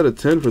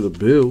 6/10 for the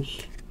Bills.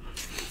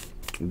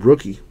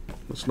 Rookie.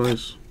 That's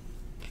nice.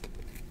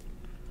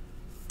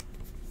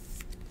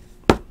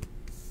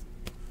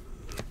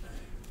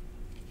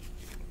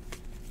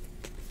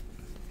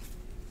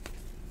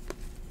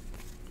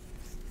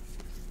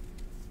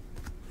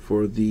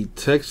 For the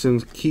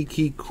Texans,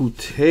 Kiki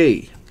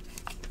Kute,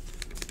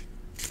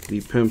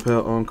 the Pen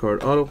Pal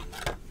on-card auto.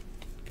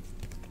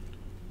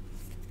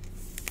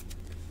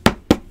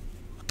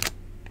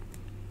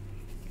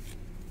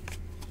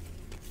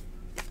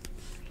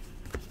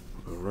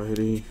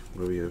 Alrighty,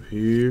 what do we have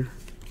here?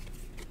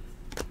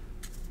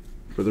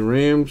 For the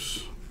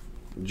Rams,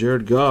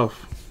 Jared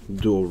Goff,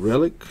 dual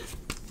relic.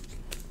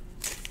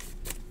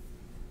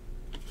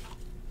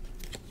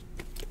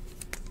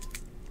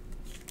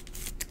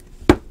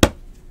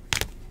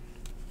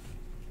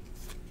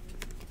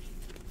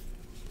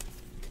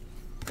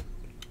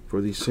 For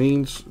the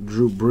Saints,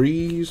 Drew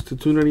Brees to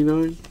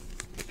 299.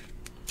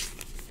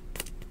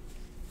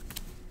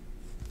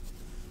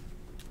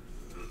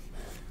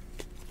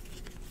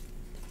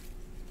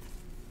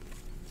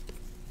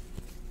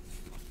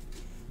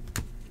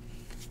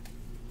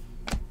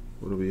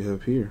 What do we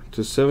have here?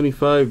 To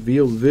 75,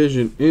 Veal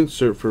Vision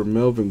insert for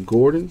Melvin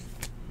Gordon.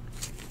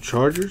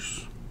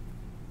 Chargers.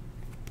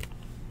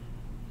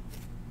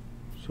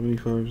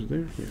 75 is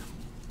there? Yeah.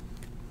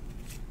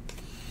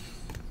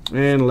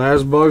 And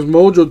last box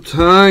mojo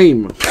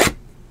time.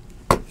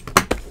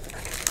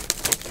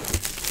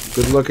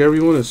 Good luck,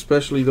 everyone,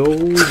 especially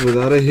those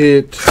without a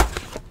hit.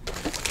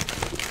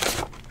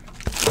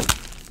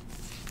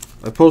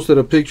 I posted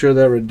a picture of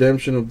that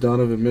redemption of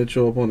Donovan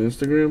Mitchell up on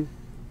Instagram.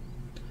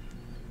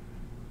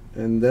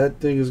 And that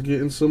thing is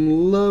getting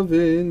some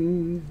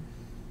lovin'.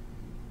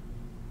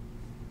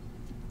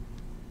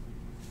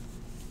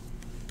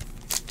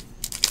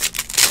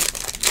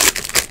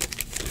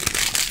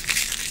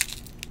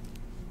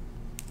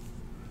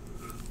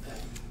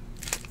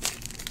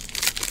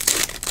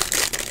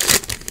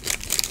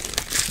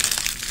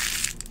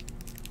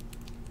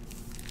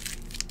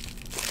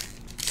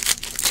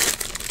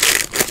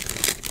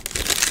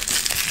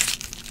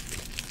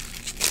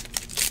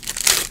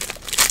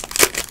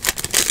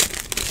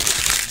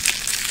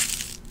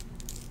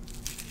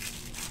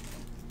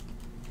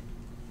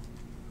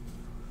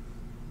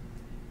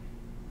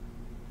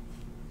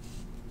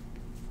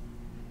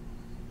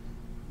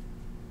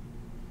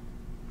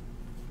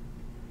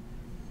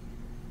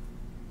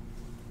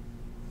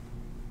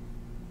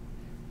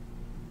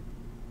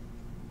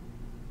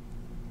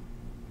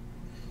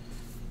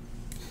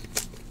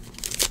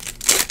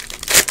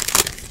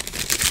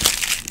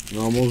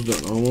 Almost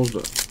done, almost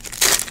done.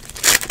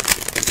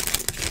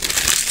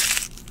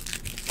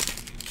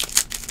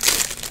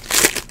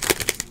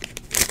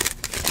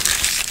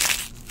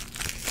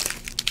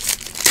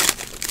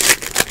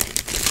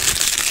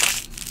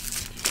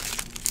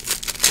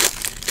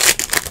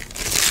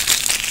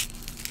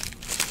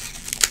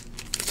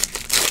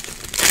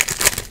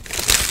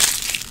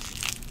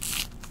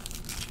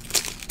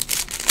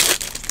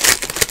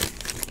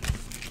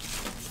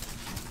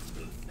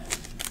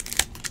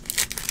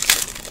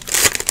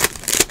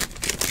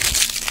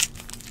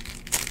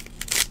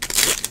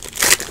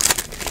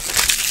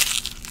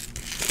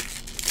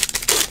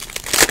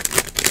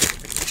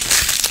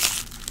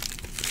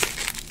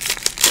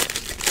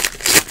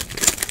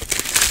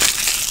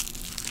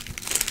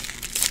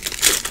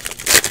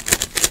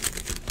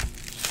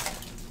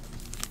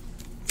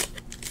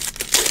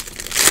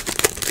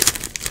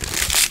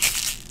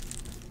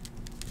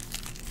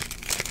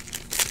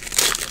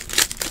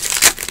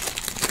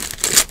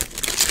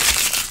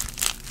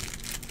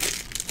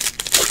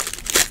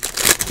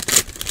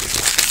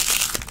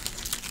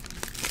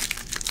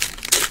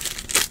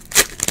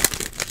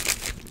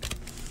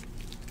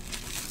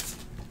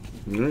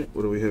 Alright,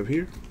 what do we have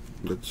here?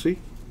 Let's see.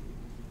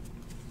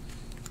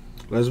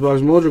 Last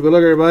box mojo. Good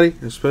luck, everybody,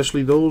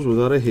 especially those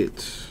without a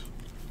hit.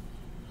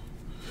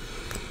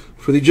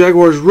 For the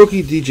Jaguars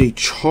rookie, DJ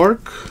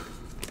Chark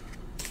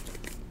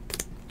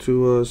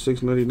to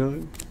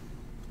 699.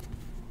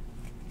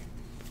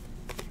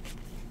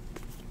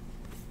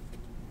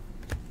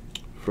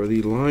 For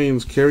the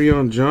Lions,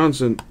 Kerryon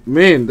Johnson.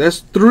 Man, that's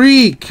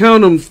 3.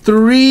 Count them,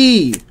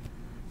 3.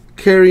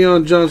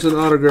 Kerryon Johnson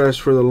autographs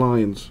for the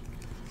Lions.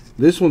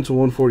 This one to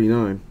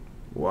 149.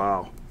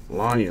 Wow.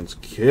 Lions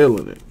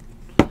killing it.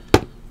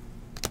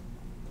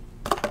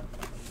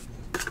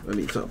 I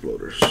need top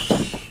loaders.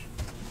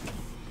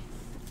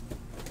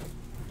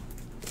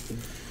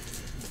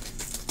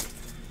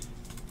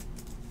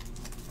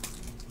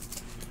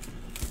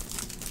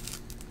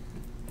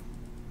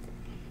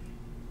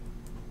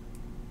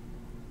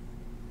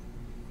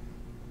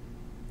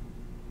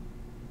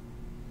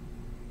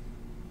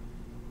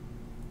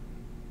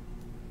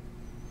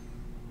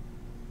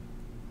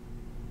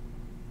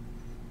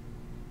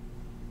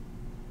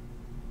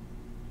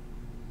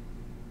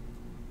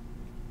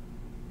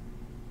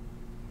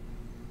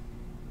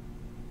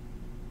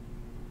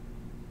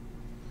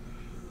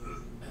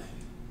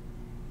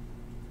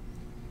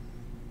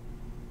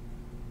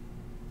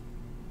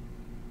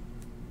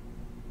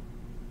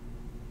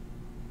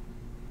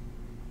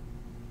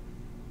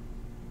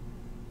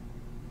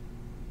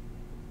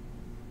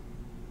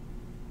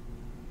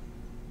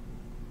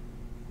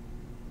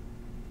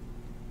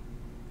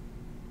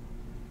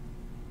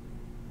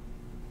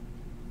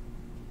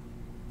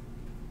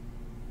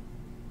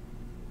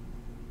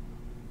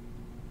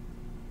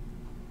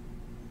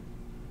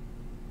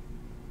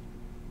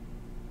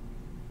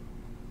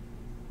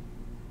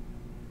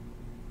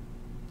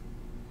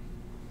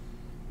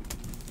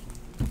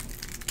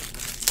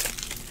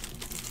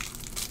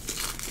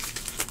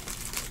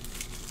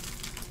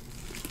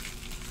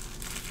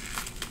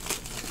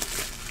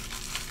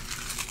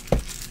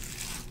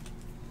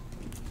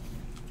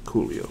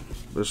 Coolio.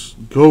 Let's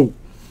go.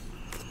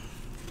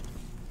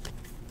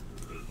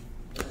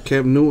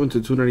 Cam Newton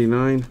to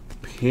 299.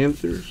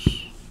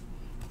 Panthers.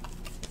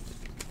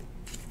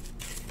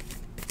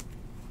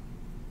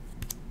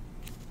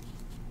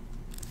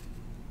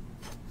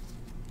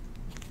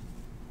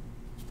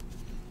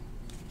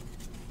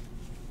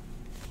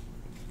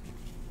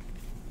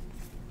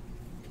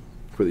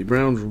 For the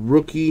Browns,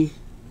 rookie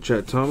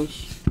Chad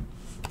Thomas.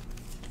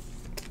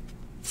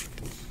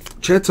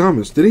 Chad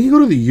Thomas, didn't he go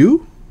to the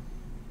U?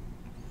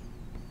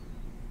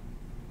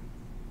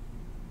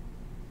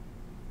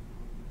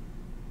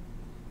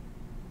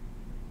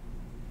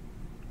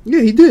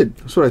 Yeah, he did.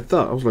 That's what I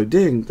thought. I was like,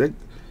 dang, that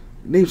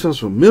name sounds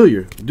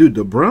familiar. Dude,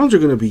 the Browns are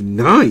going to be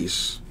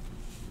nice.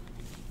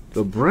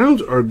 The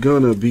Browns are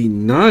going to be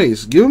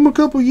nice. Give them a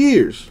couple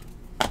years.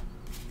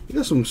 They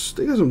got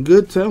some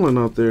good talent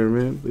out there,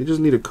 man. They just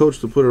need a coach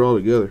to put it all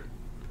together.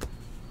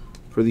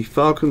 For the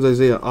Falcons,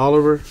 Isaiah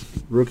Oliver,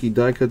 rookie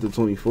die cut to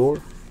 24.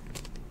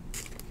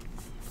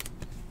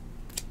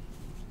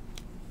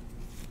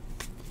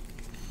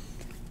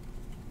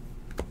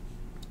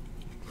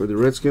 For the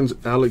Redskins,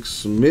 Alex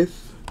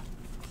Smith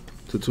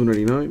to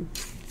 299.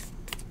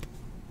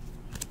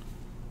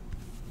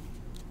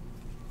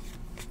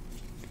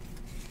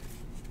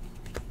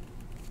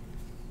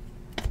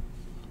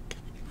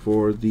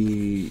 For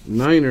the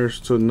Niners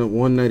to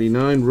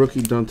 199,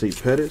 rookie Dante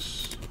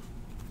Pettis.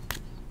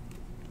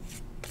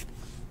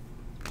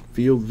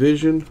 Field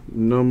Vision,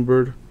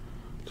 numbered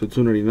to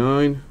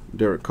 299,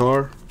 Derek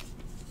Carr.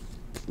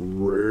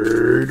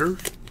 Raiders.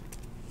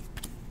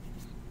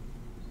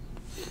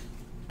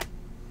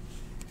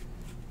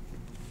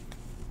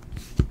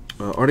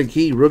 Arden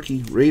Key,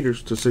 rookie,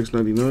 Raiders to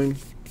 699.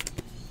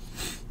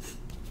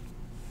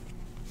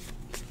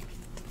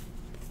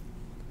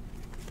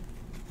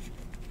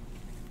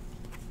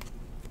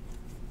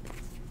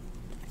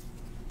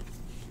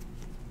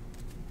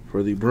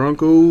 For the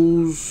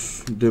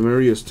Broncos,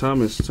 Demarius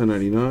Thomas,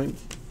 1099.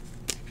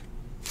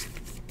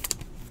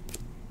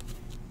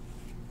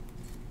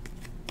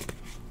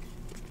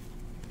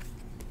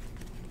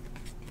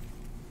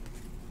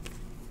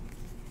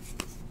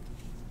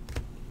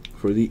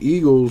 For the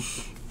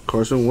Eagles,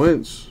 Carson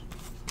Wentz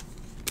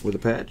with a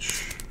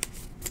patch.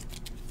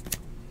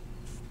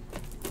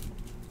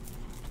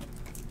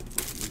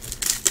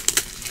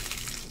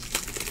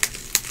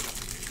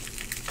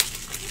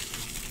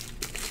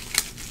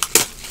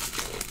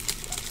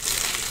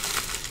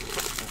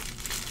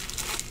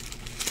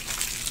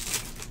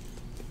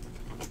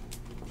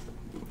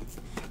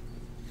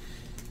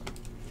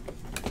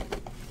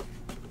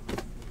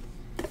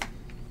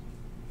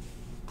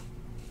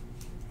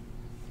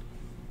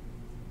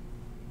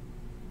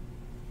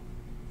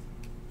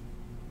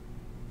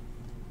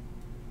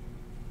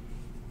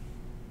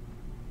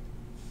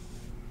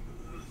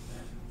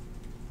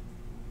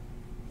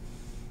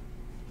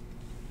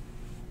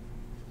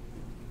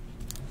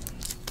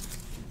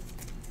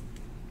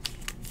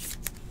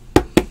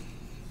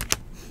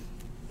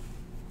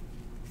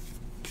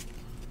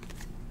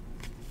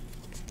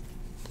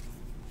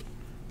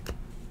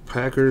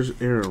 Packers,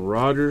 Aaron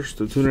Rodgers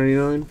to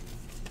 299.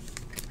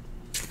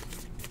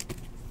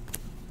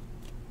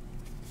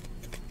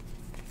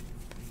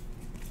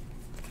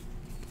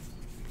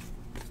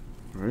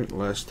 All right,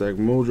 last stack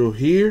mojo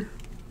here.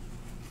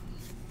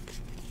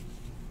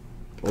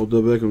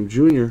 Odell Beckham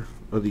Jr.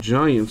 of the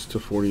Giants to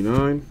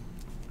 49.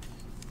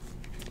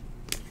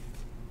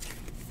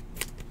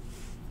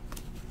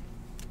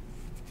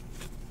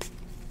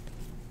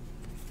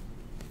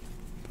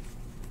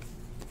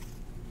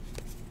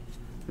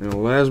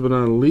 And last but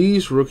not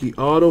least, rookie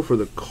auto for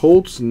the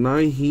Colts,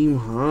 Nyheim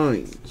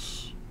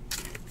Hines.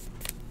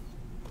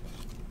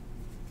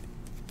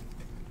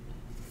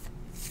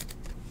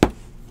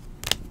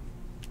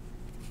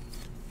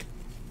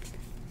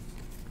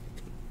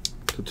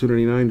 To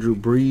 299, Drew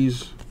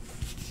Brees,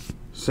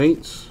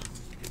 Saints.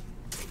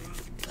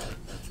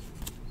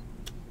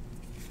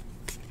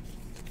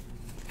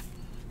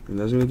 And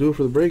that's going to do it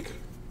for the break.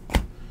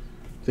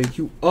 Thank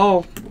you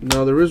all.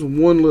 Now, there is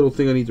one little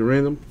thing I need to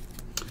random.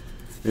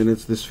 And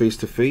it's this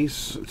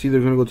face-to-face. It's either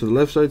going to go to the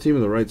left side team or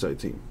the right side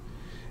team.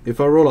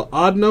 If I roll an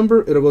odd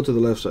number, it'll go to the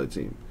left side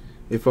team.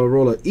 If I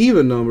roll an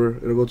even number,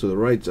 it'll go to the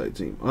right side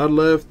team. Odd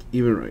left,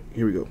 even right.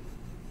 Here we go.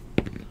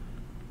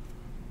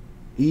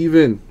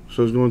 Even.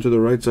 So it's going to the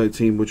right side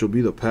team, which will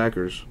be the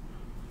Packers.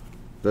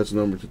 That's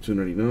numbered to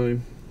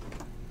 299.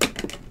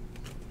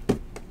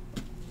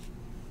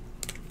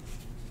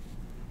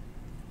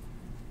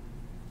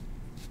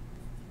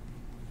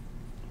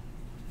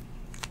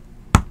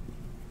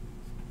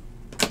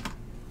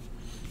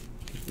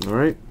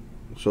 Alright,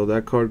 so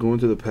that card going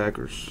to the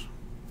Packers.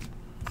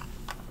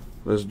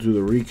 Let's do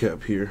the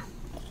recap here.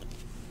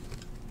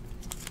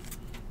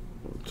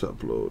 Let's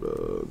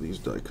upload these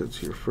die cuts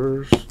here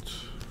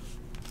first.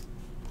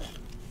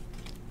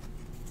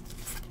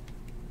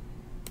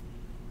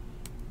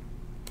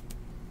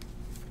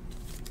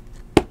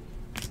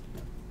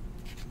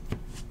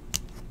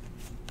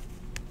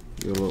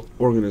 Get a little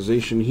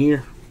organization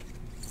here.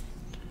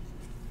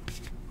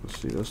 Let's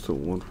see, that's That's to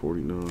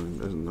 149.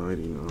 That's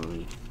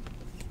 99.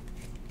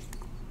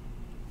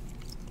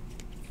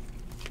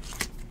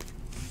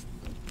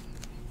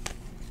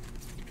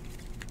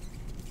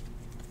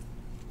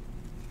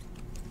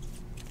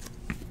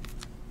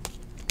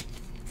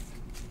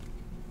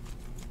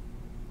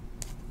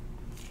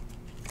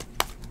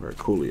 All right,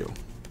 coolio.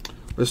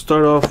 Let's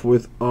start off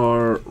with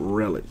our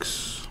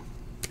relics.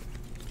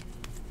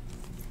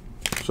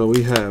 So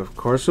we have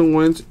Carson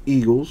Wentz,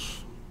 Eagles.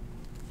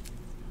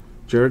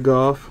 Jared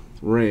Goff,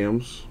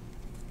 Rams.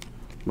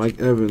 Mike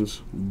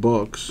Evans,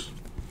 Bucks.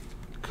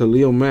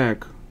 Khalil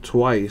Mack,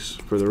 twice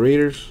for the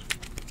Raiders.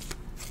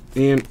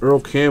 And Earl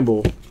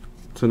Campbell,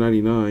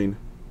 /99,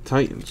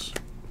 Titans.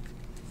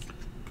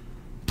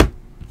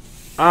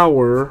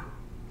 Our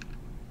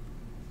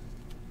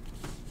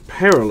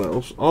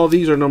parallels, all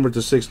these are numbered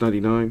to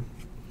 $6.99.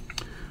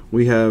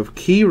 We have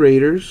Key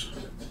Raiders,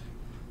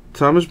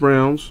 Thomas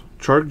Browns,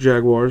 Chark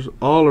Jaguars,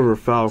 Oliver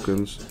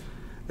Falcons,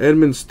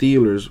 Edmund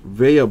Steelers,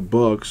 Vea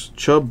Bucks,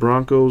 Chubb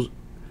Broncos,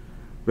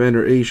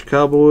 Vander Esch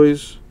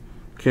Cowboys,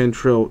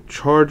 Cantrell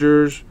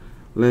Chargers,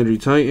 Landry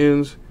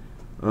Titans,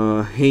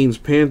 Haynes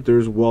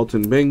Panthers,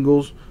 Walton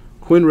Bengals,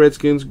 Quinn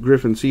Redskins,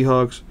 Griffin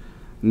Seahawks,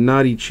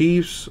 Noddy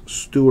Chiefs,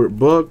 Stewart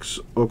Bucks,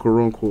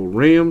 Okoronkwo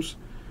Rams,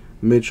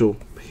 Mitchell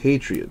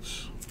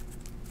Patriots.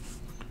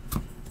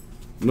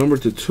 Number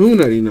to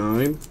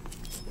 $2.99.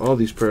 All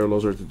these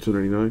parallels are to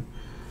 $2.99.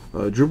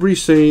 Drew Brees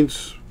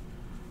Saints,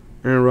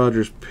 Aaron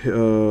Rodgers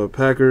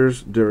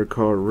Packers, Derek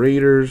Carr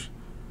Raiders,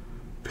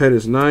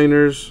 Pettis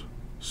Niners,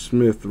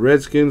 Smith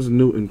Redskins,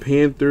 Newton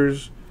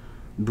Panthers,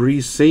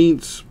 Brees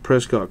Saints,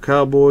 Prescott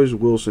Cowboys,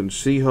 Wilson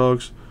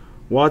Seahawks,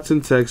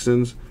 Watson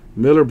Texans,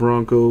 Miller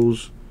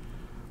Broncos,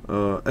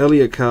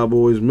 Elliott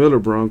Cowboys, Miller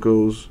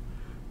Broncos,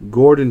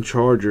 Gordon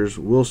Chargers,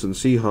 Wilson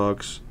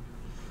Seahawks,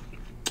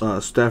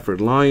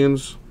 Stafford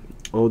Lions,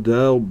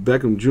 Odell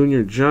Beckham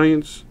Jr.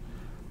 Giants,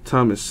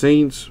 Thomas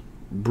Saints,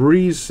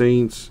 Breeze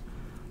Saints,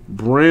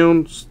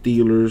 Brown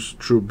Steelers,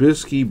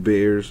 Trubisky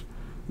Bears,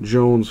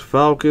 Jones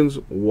Falcons,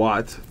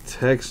 Watt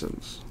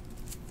Texans.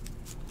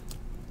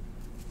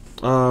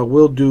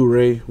 Will do,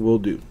 Ray. Will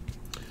do.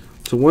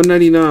 To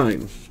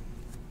 $1.99,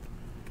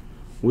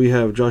 we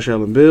have Josh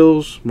Allen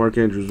Bills, Mark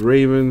Andrews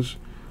Ravens,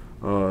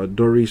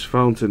 Doris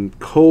Fountain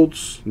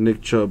Colts,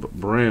 Nick Chubb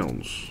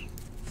Browns.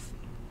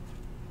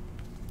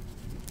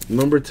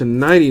 Number to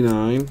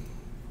 $99,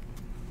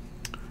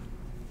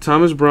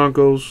 Thomas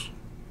Broncos,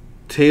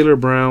 Taylor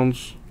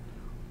Browns,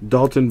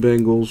 Dalton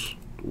Bengals,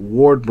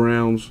 Ward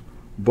Browns,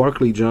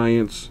 Barkley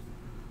Giants,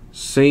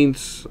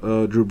 Saints,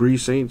 Drew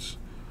Brees Saints,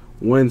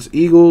 Wentz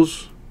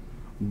Eagles,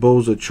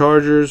 Boza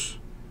Chargers,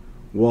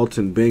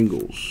 Walton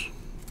Bengals.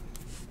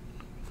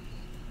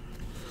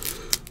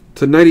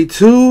 To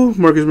 92,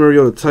 Marcus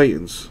Mariota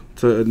Titans.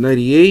 To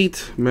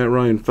 98, Matt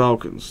Ryan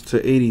Falcons.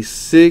 To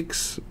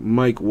 86,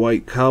 Mike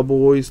White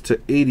Cowboys.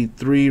 To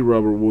 83,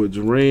 Robert Woods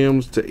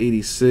Rams. To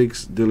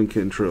 86, Dylan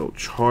Cantrell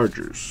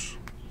Chargers.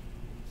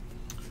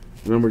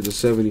 Number to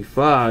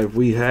 75,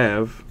 we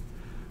have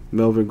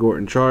Melvin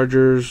Gordon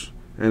Chargers,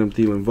 Adam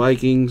Thielen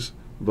Vikings,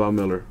 Von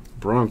Miller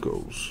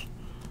Broncos.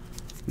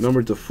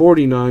 Number to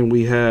 49,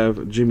 we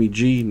have Jimmy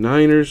G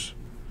Niners,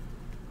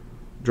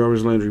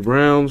 Jarvis Landry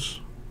Browns,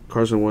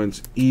 Carson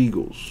Wentz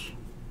Eagles.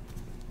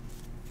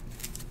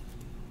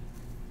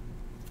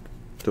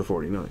 To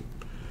 49.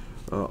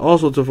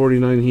 Also to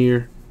 49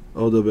 here,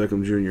 Odell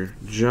Beckham Jr.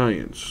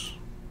 Giants.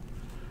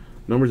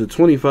 Number to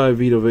 25,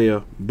 Vita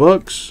Vea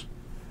Bucks,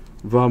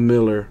 Von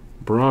Miller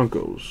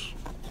Broncos.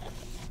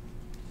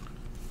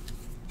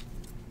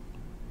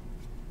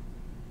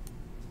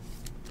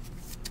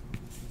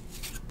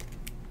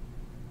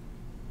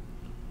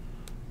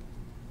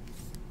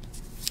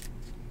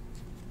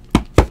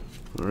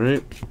 All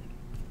right.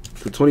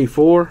 To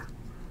 24,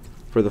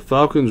 for the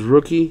Falcons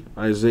rookie,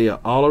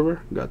 Isaiah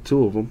Oliver. Got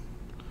two of them.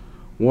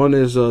 One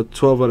is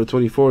 12 out of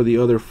 24, the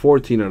other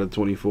 14 out of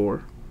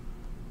 24.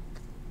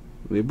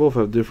 They both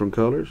have different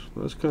colors.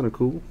 That's kind of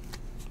cool.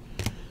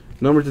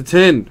 Number to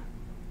 10,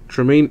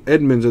 Tremaine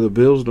Edmonds of the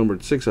Bills,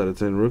 numbered 6 out of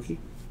 10 rookie.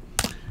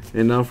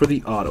 And now for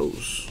the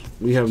autos.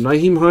 We have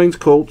Nyheim Hines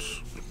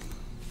Colts,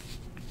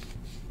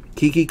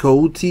 Kiki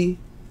Kouti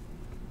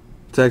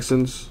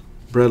Texans,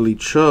 Bradley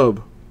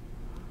Chubb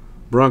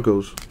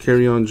Broncos,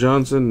 Kerryon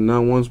Johnson,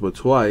 not once but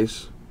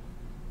twice,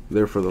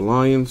 there for the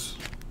Lions,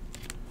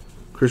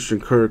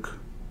 Christian Kirk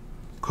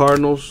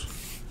Cardinals.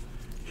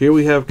 Here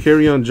we have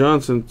Kerryon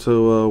Johnson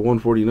to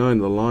 149,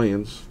 the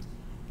Lions.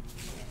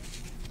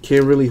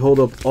 Can't really hold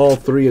up all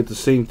three at the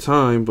same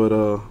time,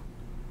 but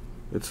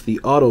it's the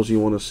autos you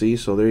want to see,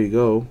 so there you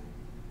go.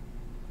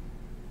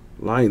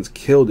 Lions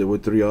killed it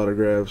with 3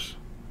 autographs.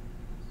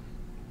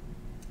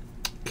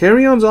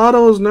 Kerryon's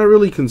auto is not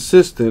really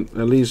consistent,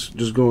 at least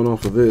just going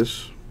off of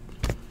this.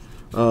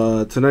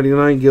 To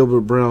 99,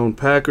 Gilbert Brown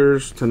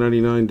Packers. To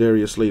 99,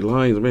 Darius Slade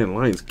Lions. Man,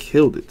 Lions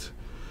killed it.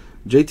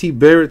 JT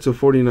Barrett to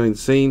 49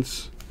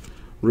 Saints.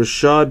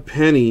 Rashad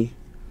Penny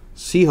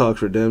Seahawks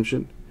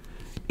redemption.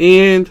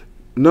 And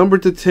number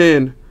to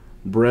 10,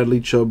 Bradley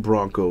Chubb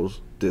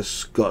Broncos.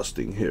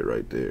 Disgusting hit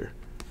right there.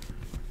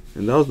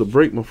 And that was the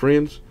break, my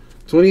friends.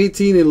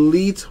 2018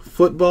 Elite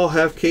Football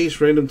Half Case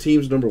Random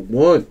Teams number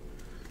 1.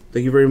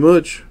 Thank you very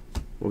much.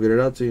 We'll get it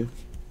out to you.